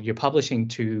 well, you're publishing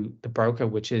to the broker,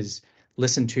 which is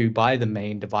listened to by the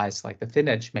main device, like the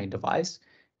ThinEdge main device.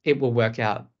 It will work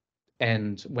out.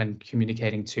 And when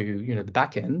communicating to, the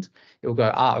backend, it will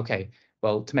go, okay,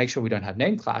 well, to make sure we don't have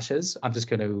name clashes, I'm just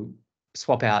going to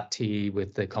swap out T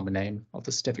with the common name of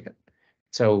the certificate.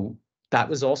 So that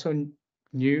was also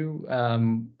new.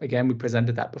 Again, we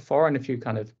presented that before in a few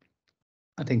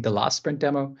I think the last sprint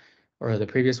demo or the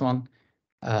previous one,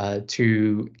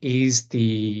 to ease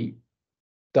the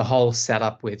whole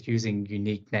setup with using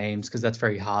unique names, because that's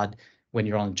very hard when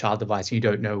you're on a child device. You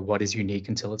don't know what is unique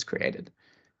until it's created.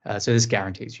 So this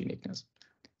guarantees uniqueness.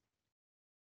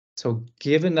 So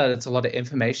given that it's a lot of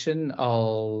information,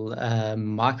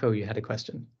 Marco, you had a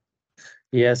question.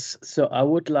 Yes, so I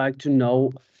would like to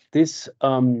know this,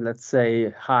 let's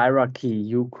say, hierarchy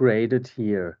you created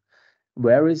here.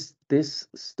 Where is this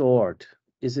stored?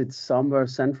 Is it somewhere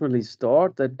centrally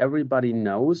stored that everybody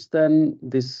knows then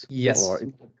this? Yes.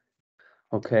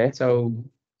 Okay. So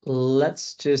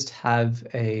let's just have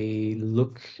a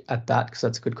look at that, because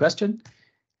that's a good question.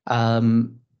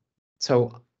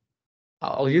 So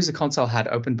I'll use the console I had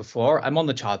open before. I'm on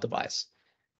the child device.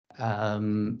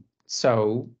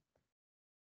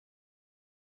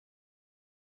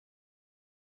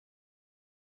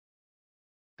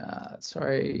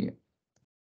 Sorry.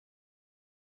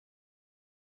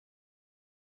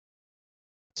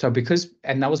 So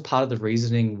and that was part of the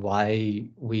reasoning why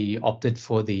we opted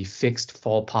for the fixed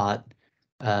 4-part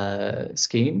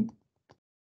scheme.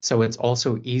 So it's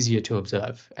also easier to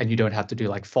observe, and you don't have to do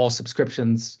like 4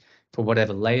 subscriptions for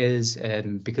whatever layers,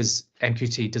 and because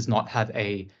MQTT does not have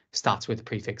a starts with a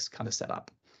prefix kind of setup.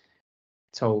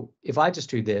 So if I just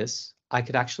do this, I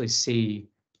could actually see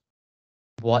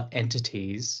what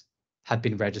entities have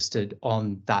been registered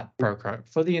on that broker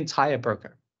for the entire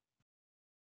broker.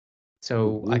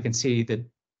 So I can see that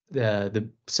the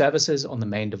services on the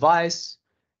main device.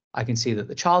 I can see that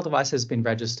the child device has been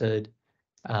registered,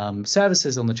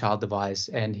 services on the child device,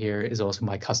 and here is also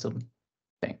my custom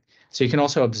thing. So you can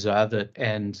also observe it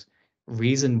and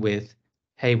reason with,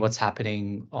 hey, what's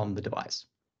happening on the device?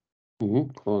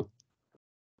 Cool.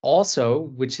 Also,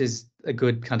 which is a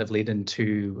good kind of lead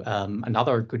into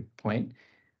another good point.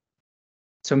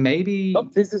 So maybe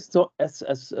this is so as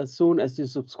soon as you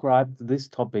subscribe to this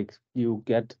topic, you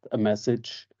get a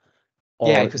message.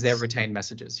 Yeah, because they're retained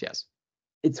messages. Yes,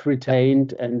 it's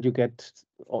retained, and you get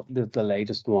the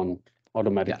latest one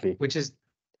automatically. Yeah,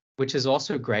 which is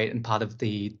also great and part of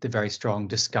the very strong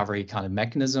discovery kind of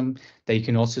mechanism that you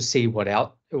can also see what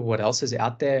else is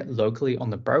out there locally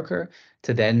on the broker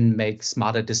to then make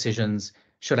smarter decisions.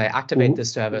 Should I activate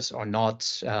this service or not?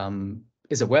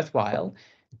 Is it worthwhile?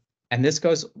 And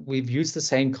we've used the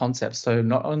same concept. So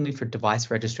not only for device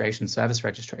registration, service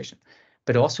registration,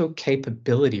 but also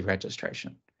capability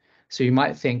registration. So you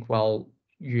might think, well,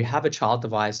 you have a child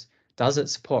device, does it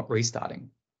support restarting?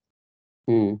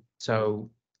 So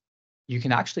you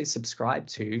can actually subscribe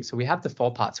to, so we have the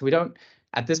 4 parts. So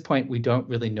at this point, we don't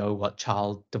really know what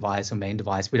child device or main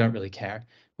device, we don't really care.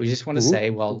 We just want to say,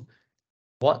 well,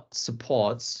 what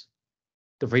supports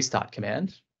the restart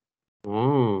command?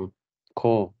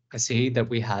 Cool. I see that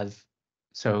we have,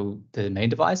 so the main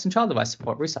device and child device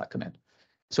support restart command.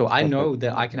 So I know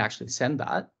that I can actually send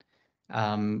that.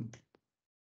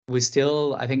 We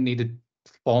still, I think, need to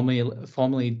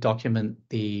formally document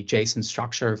the JSON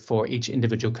structure for each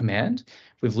individual command.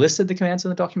 We've listed the commands in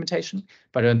the documentation,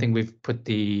 but I don't think we've put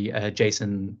the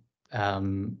JSON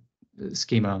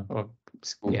schema or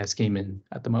scheme in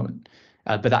at the moment.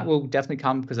 But that will definitely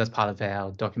come because that's part of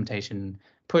our documentation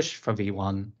push for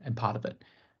V1 and part of it.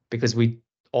 Because we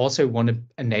also want to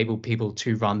enable people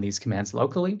to run these commands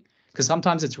locally, because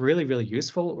sometimes it's really, really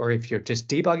useful, or if you're just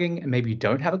debugging and maybe you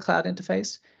don't have a cloud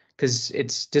interface, because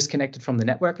it's disconnected from the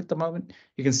network at the moment,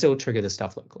 you can still trigger this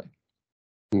stuff locally.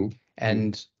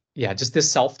 And yeah, just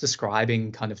this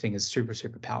self-describing kind of thing is super,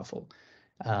 super powerful.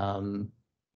 Because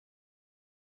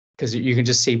you can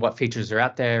just see what features are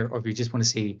out there, or if you just want to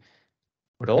see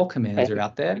what all commands are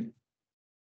out there.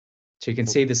 So you can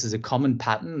see this is a common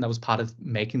pattern that was part of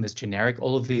making this generic.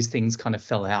 All of these things kind of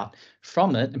fell out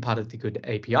from it, and part of the good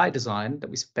API design that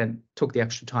we took the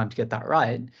extra time to get that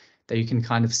right, that you can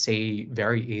kind of see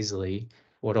very easily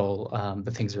what all the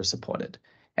things are supported.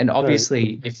 And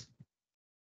obviously,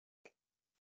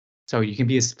 so you can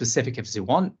be as specific as you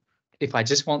want. If I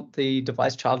just want the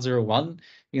device child 01,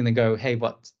 you can then go, hey,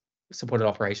 what supported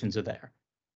operations are there?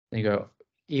 And you go,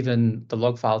 even the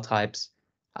log file types,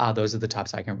 those are the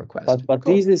types I can request. But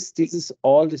cool. This is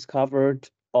all discovered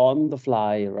on the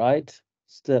fly, right?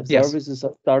 The services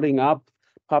are starting up,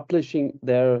 publishing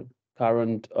their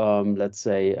current, let's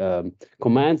say,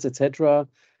 commands, etc.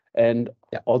 And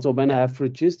also when I have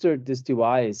registered this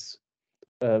device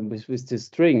with this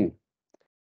string,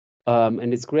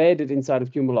 and it's created inside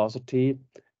of Cumulosity,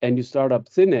 and you start up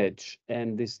ThinEdge,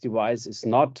 and this device is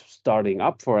not starting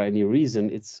up for any reason,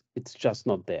 it's just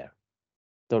not there.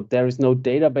 So there is no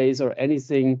database or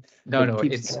anything. No,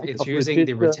 it's using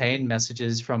the retained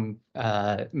messages from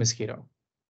Mosquito.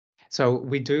 So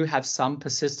we do have some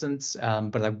persistence,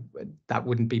 but that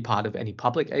wouldn't be part of any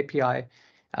public API.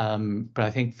 But I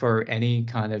think for any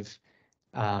kind of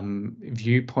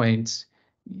viewpoint,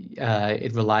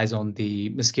 it relies on the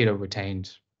Mosquito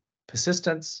retained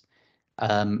persistence.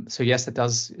 So yes, that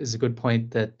is a good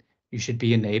point that you should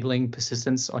be enabling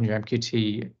persistence on your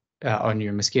MQTT on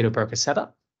your Mosquito broker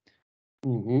setup.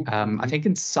 I think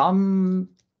in some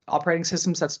operating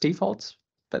systems that's default,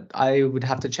 but I would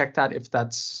have to check that if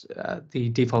that's the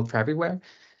default for everywhere.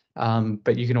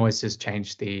 But you can always just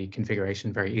change the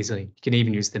configuration very easily. You can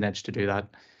even use ThinEdge to do that.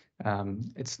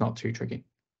 It's not too tricky.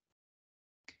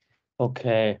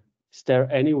 Okay. Is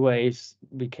there any ways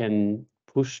we can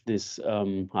push this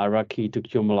hierarchy to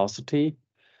Cumulosity?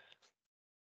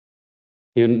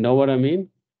 You know what I mean?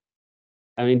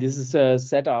 I mean, this is a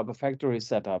setup, a factory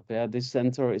setup. Yeah, this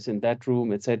sensor is in that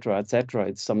room, etc., etc.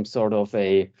 It's some sort of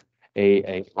a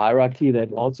hierarchy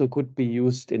that also could be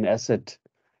used in asset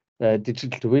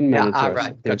digital twin Yeah, managers.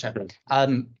 right, gotcha.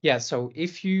 Yeah, so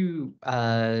if you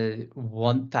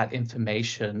want that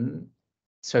information,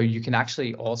 so you can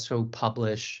actually also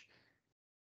publish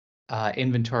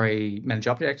inventory managed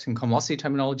objects in Cumulosity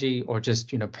terminology, or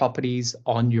just properties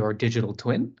on your digital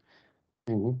twin,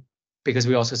 because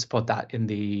we also support that in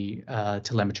the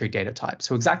telemetry data type.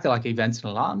 So exactly like events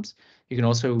and alarms, you can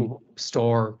also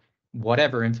store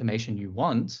whatever information you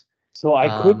want. So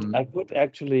I could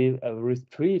actually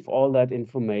retrieve all that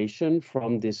information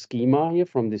from this schema here,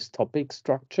 from this topic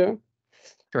structure,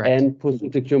 Correct. and put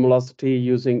it to Cumulosity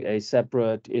using a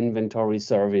separate inventory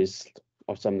service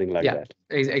or something like that.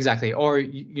 Exactly. Or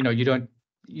you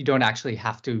don't actually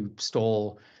have to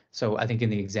store. So I think in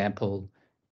the example,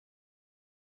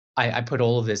 I put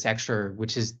all of this extra,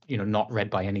 which is not read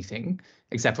by anything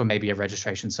except for maybe a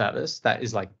registration service that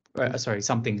is like sorry,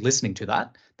 something listening to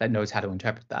that knows how to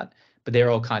interpret that. But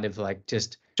they're all kind of like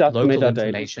just local metadata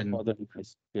information. for the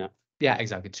device. Yeah,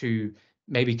 exactly. To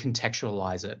maybe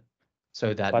contextualize it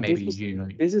so that But maybe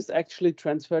this is actually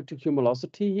transferred to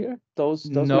Cumulosity here. Those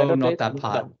no, metadata. not that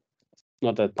part.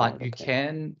 Not that part. But you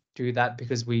can do that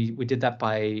because we did that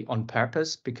on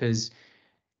purpose, because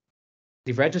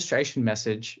the registration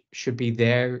message should be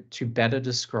there to better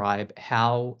describe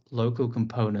how local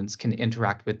components can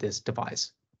interact with this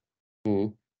device.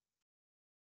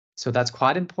 So that's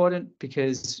quite important,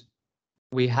 because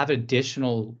we have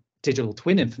additional digital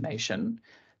twin information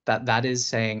that is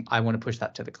saying, I want to push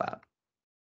that to the cloud,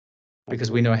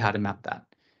 because we know how to map that.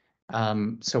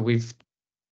 So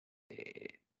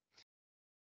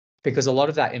because a lot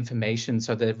of that information,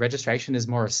 so the registration is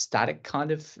more a static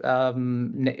kind of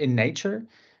in nature.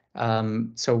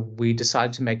 So we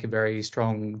decided to make a very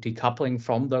strong decoupling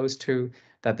from those two,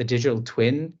 that the digital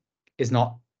twin is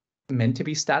not meant to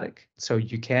be static. So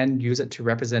you can use it to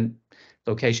represent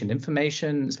location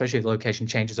information, especially if the location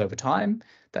changes over time,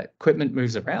 that equipment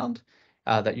moves around,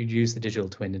 that you'd use the digital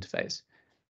twin interface.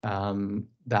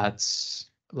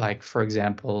 That's like, for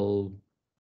example,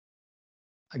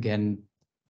 again,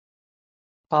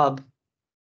 pub,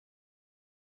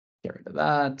 get rid of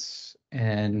that,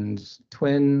 and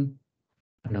twin,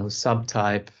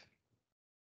 subtype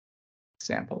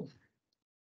example.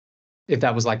 If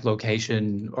that was like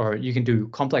location, or you can do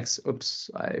complex, oops,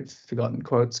 I've forgotten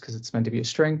quotes because it's meant to be a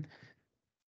string.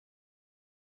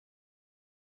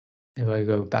 If I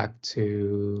go back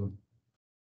to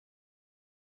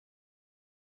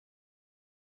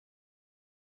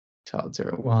child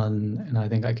 01, and I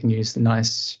think I can use the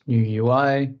nice new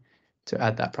UI to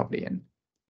add that property in.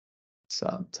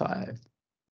 Subtype.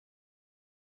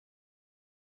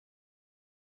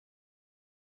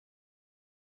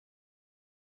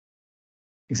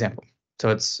 Example.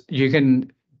 So you can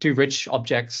do rich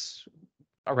objects,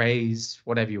 arrays,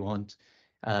 whatever you want.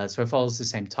 So it follows the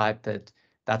same type,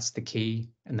 that's the key,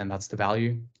 and then that's the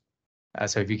value.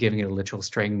 So if you're giving it a literal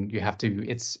string,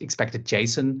 it's expected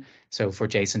JSON. So for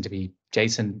JSON to be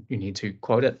JSON, you need to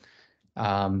quote it.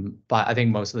 But I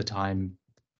think most of the time,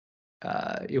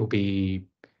 it will be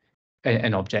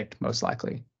an object, most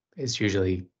likely. It's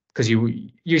usually because you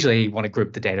usually want to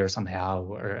group the data somehow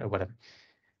or whatever.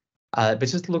 But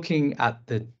just looking at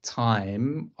the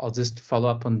time, I'll just follow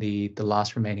up on the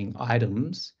last remaining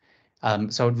items.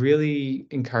 So I'd really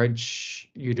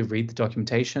encourage you to read the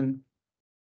documentation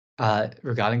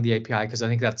regarding the API, because I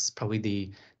think that's probably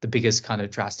the biggest kind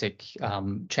of drastic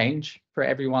change for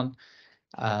everyone.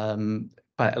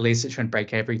 But at least it shouldn't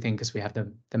break everything, because we have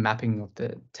the mapping of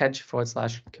the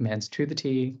TEDG/commands to the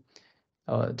TE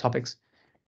topics.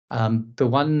 The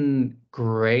one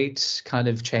great kind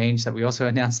of change that we also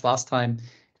announced last time,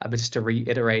 but just to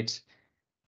reiterate,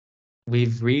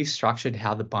 we've restructured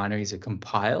how the binaries are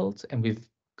compiled, and we've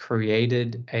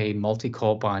created a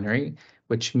multi-core binary,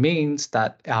 which means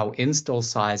that our install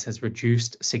size has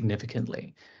reduced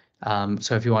significantly.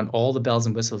 So if you want all the bells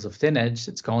and whistles of ThinEdge,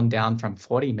 it's gone down from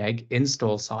 40 meg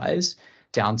install size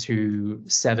down to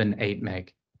 7-8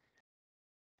 meg.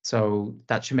 So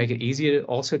that should make it easier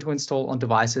also to install on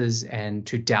devices, and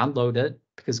to download it,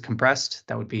 because compressed,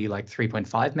 that would be like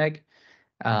 3.5 meg.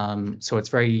 So it's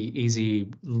very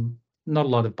easy, not a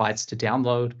lot of bytes to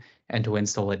download, and to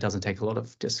install it doesn't take a lot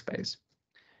of disk space.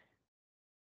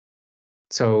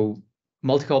 So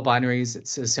multi-core binaries,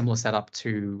 it's a similar setup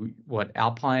to what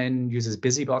Alpine uses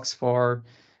BusyBox for.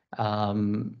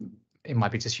 It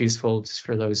might be just useful just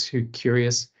for those who are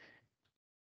curious.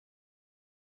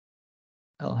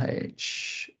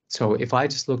 LH. So if I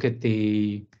just look at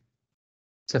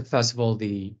so first of all,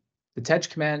 the TEDG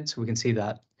command, so we can see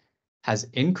that has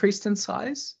increased in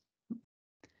size.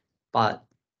 But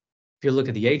if you look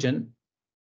at the agent,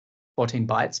 14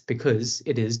 bytes because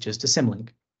it is just a symlink.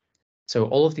 So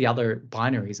all of the other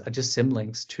binaries are just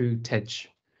symlinks to TEJ.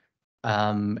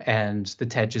 And the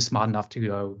TEJ is smart enough to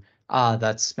go,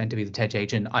 that's meant to be the TEJ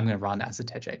agent. I'm going to run as a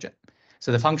TEJ agent.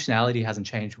 So the functionality hasn't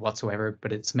changed whatsoever,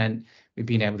 but it's meant we've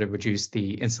been able to reduce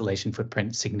the installation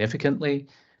footprint significantly.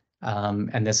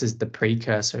 And this is the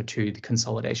precursor to the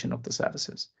consolidation of the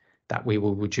services, that we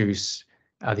will reduce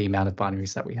the amount of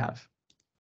binaries that we have.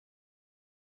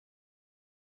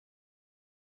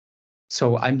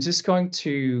 So I'm just going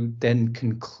to then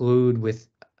conclude with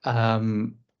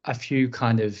a few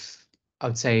kind of, I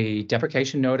would say,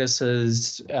 deprecation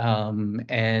notices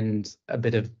and a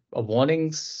bit of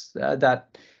warnings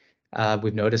that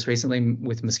we've noticed recently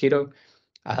with Mosquito.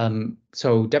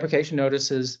 So deprecation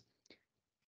notices,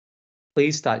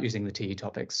 please start using the TE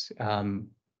topics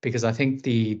because I think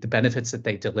the benefits that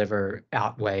they deliver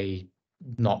outweigh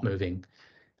not moving.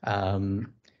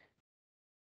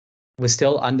 We're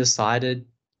still undecided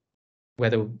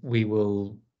whether we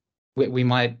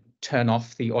might turn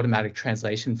off the automatic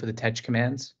translation for the TEJ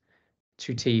commands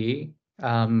to TE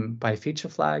by feature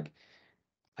flag.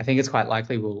 I think it's quite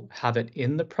likely we'll have it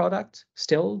in the product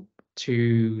still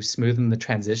to smoothen the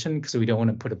transition because we don't want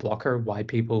to put a blocker why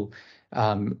people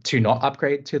to not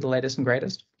upgrade to the latest and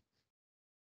greatest.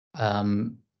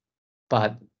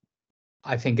 But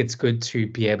I think it's good to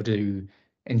be able to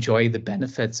enjoy the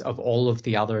benefits of all of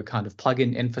the other kind of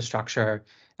plugin infrastructure.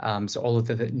 So all of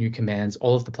the new commands,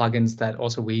 all of the plugins that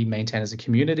also we maintain as a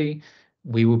community,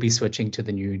 we will be switching to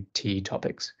the new TE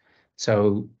topics.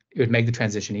 So it would make the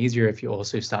transition easier if you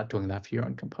also start doing that for your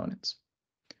own components.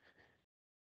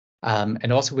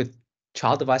 And also with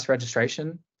child device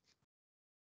registration,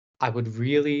 I would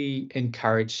really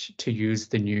encourage to use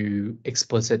the new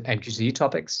explicit MQTT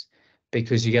topics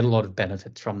because you get a lot of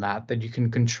benefits from that you can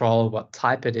control what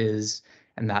type it is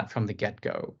and that from the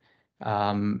get-go.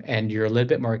 And you're a little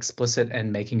bit more explicit and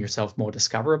making yourself more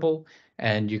discoverable.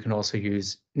 And you can also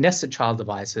use nested child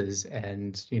devices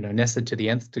and, nested to the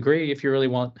nth degree if you really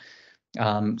want.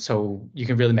 So you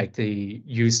can really make the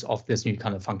use of this new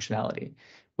kind of functionality,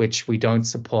 which we don't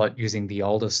support using the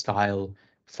older style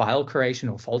file creation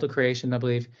or folder creation, I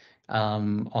believe,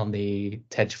 on the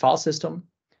TEJ file system.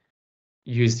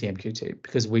 Use the MQTT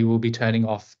because we will be turning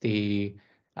off the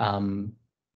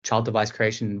child device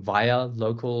creation via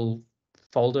local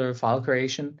folder file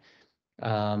creation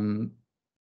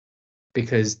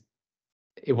because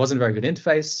it wasn't a very good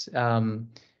interface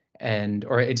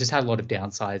or it just had a lot of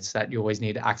downsides that you always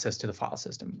need access to the file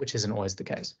system, which isn't always the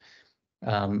case.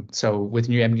 So with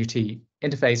new MQTT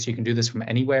interface, you can do this from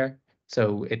anywhere.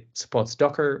 So it supports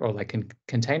Docker or like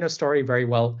container story very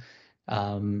well.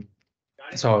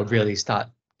 So I would really start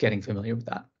getting familiar with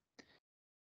that.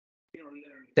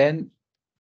 Then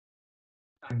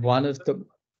one of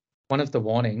the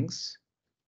warnings.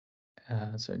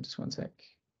 So just one sec.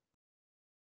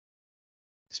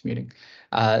 Just muting.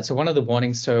 So one of the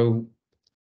warnings. So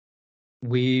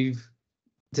we've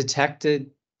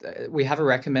detected. We have a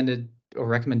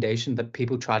recommendation that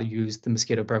people try to use the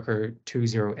Mosquito Broker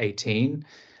 2018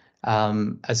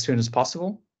 as soon as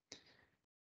possible,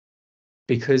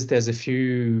 because there's a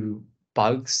few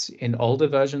bugs in older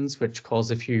versions which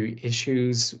cause a few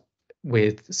issues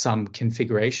with some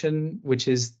configuration, which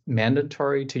is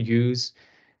mandatory to use,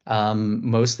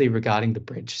 mostly regarding the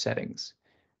bridge settings.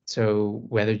 So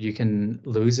whether you can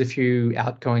lose a few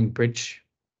outgoing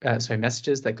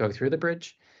messages that go through the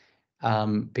bridge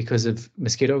because of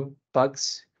Mosquito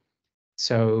bugs.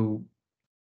 So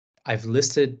I've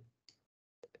listed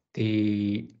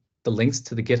the links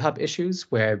to the GitHub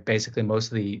issues where basically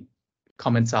most of the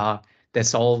comments they're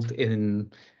solved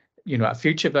in a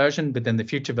future version, but then the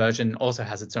future version also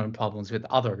has its own problems with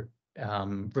other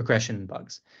regression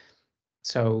bugs.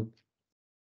 So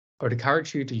I would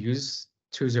encourage you to use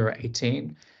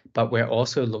 2018, but we're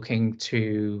also looking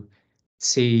to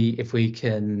see if we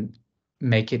can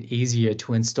make it easier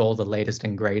to install the latest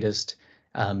and greatest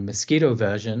Mosquito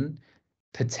version,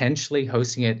 potentially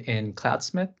hosting it in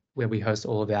Cloudsmith, where we host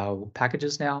all of our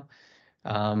packages now.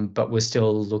 But we're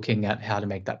still looking at how to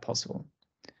make that possible.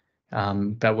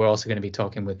 But we're also going to be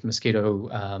talking with Mosquito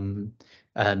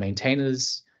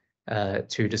maintainers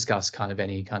to discuss kind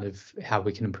of how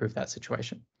we can improve that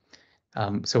situation.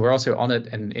 So we're also on it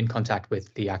and in contact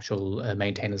with the actual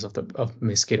maintainers of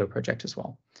Mosquito project as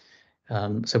well.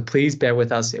 So please bear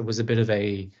with us. It was a bit of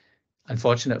a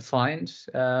unfortunate find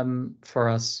for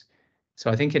us. So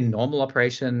I think in normal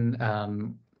operation,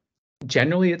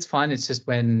 generally it's fine. It's just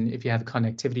if you have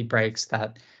connectivity breaks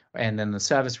and then the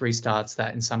service restarts,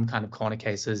 that in some kind of corner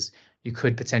cases, you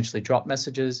could potentially drop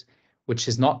messages, which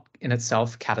is not in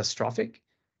itself catastrophic.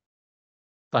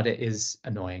 but it is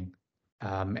annoying,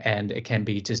 and it can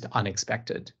be just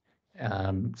unexpected.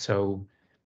 So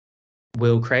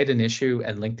we'll create an issue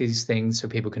and link these things so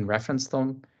people can reference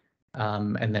them,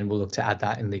 and then we'll look to add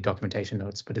that in the documentation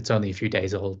notes, but it's only a few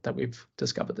days old that we've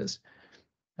discovered this.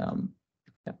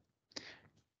 Yeah.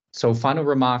 So final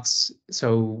remarks.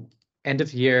 So end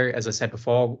of year, as I said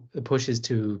before, the push is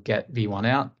to get V1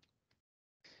 out.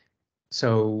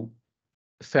 So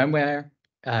firmware,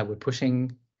 we're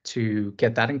pushing to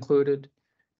get that included,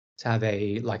 to have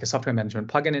a software management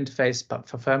plugin interface, but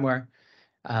for firmware,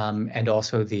 and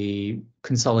also the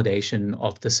consolidation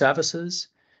of the services.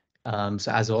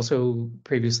 So as also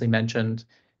previously mentioned,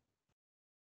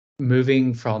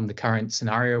 moving from the current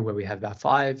scenario where we have about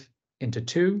 5 into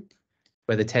 2,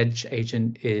 where the TEDge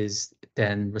agent is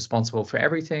then responsible for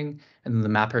everything, and then the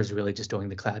mapper is really just doing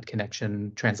the cloud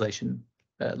connection translation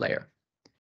layer.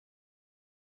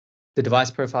 The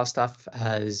device profile stuff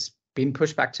has been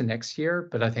pushed back to next year,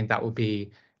 but I think that will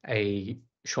be a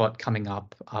shot coming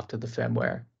up after the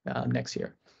firmware next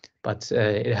year. But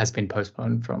it has been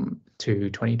postponed to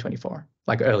 2024,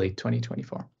 like early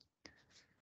 2024.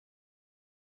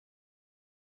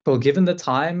 Well, given the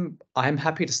time, I'm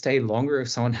happy to stay longer if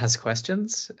someone has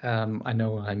questions. I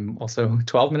know I'm also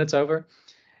 12 minutes over.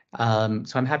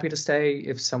 So I'm happy to stay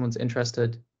if someone's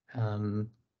interested.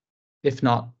 If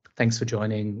not, thanks for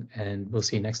joining, and we'll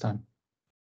see you next time.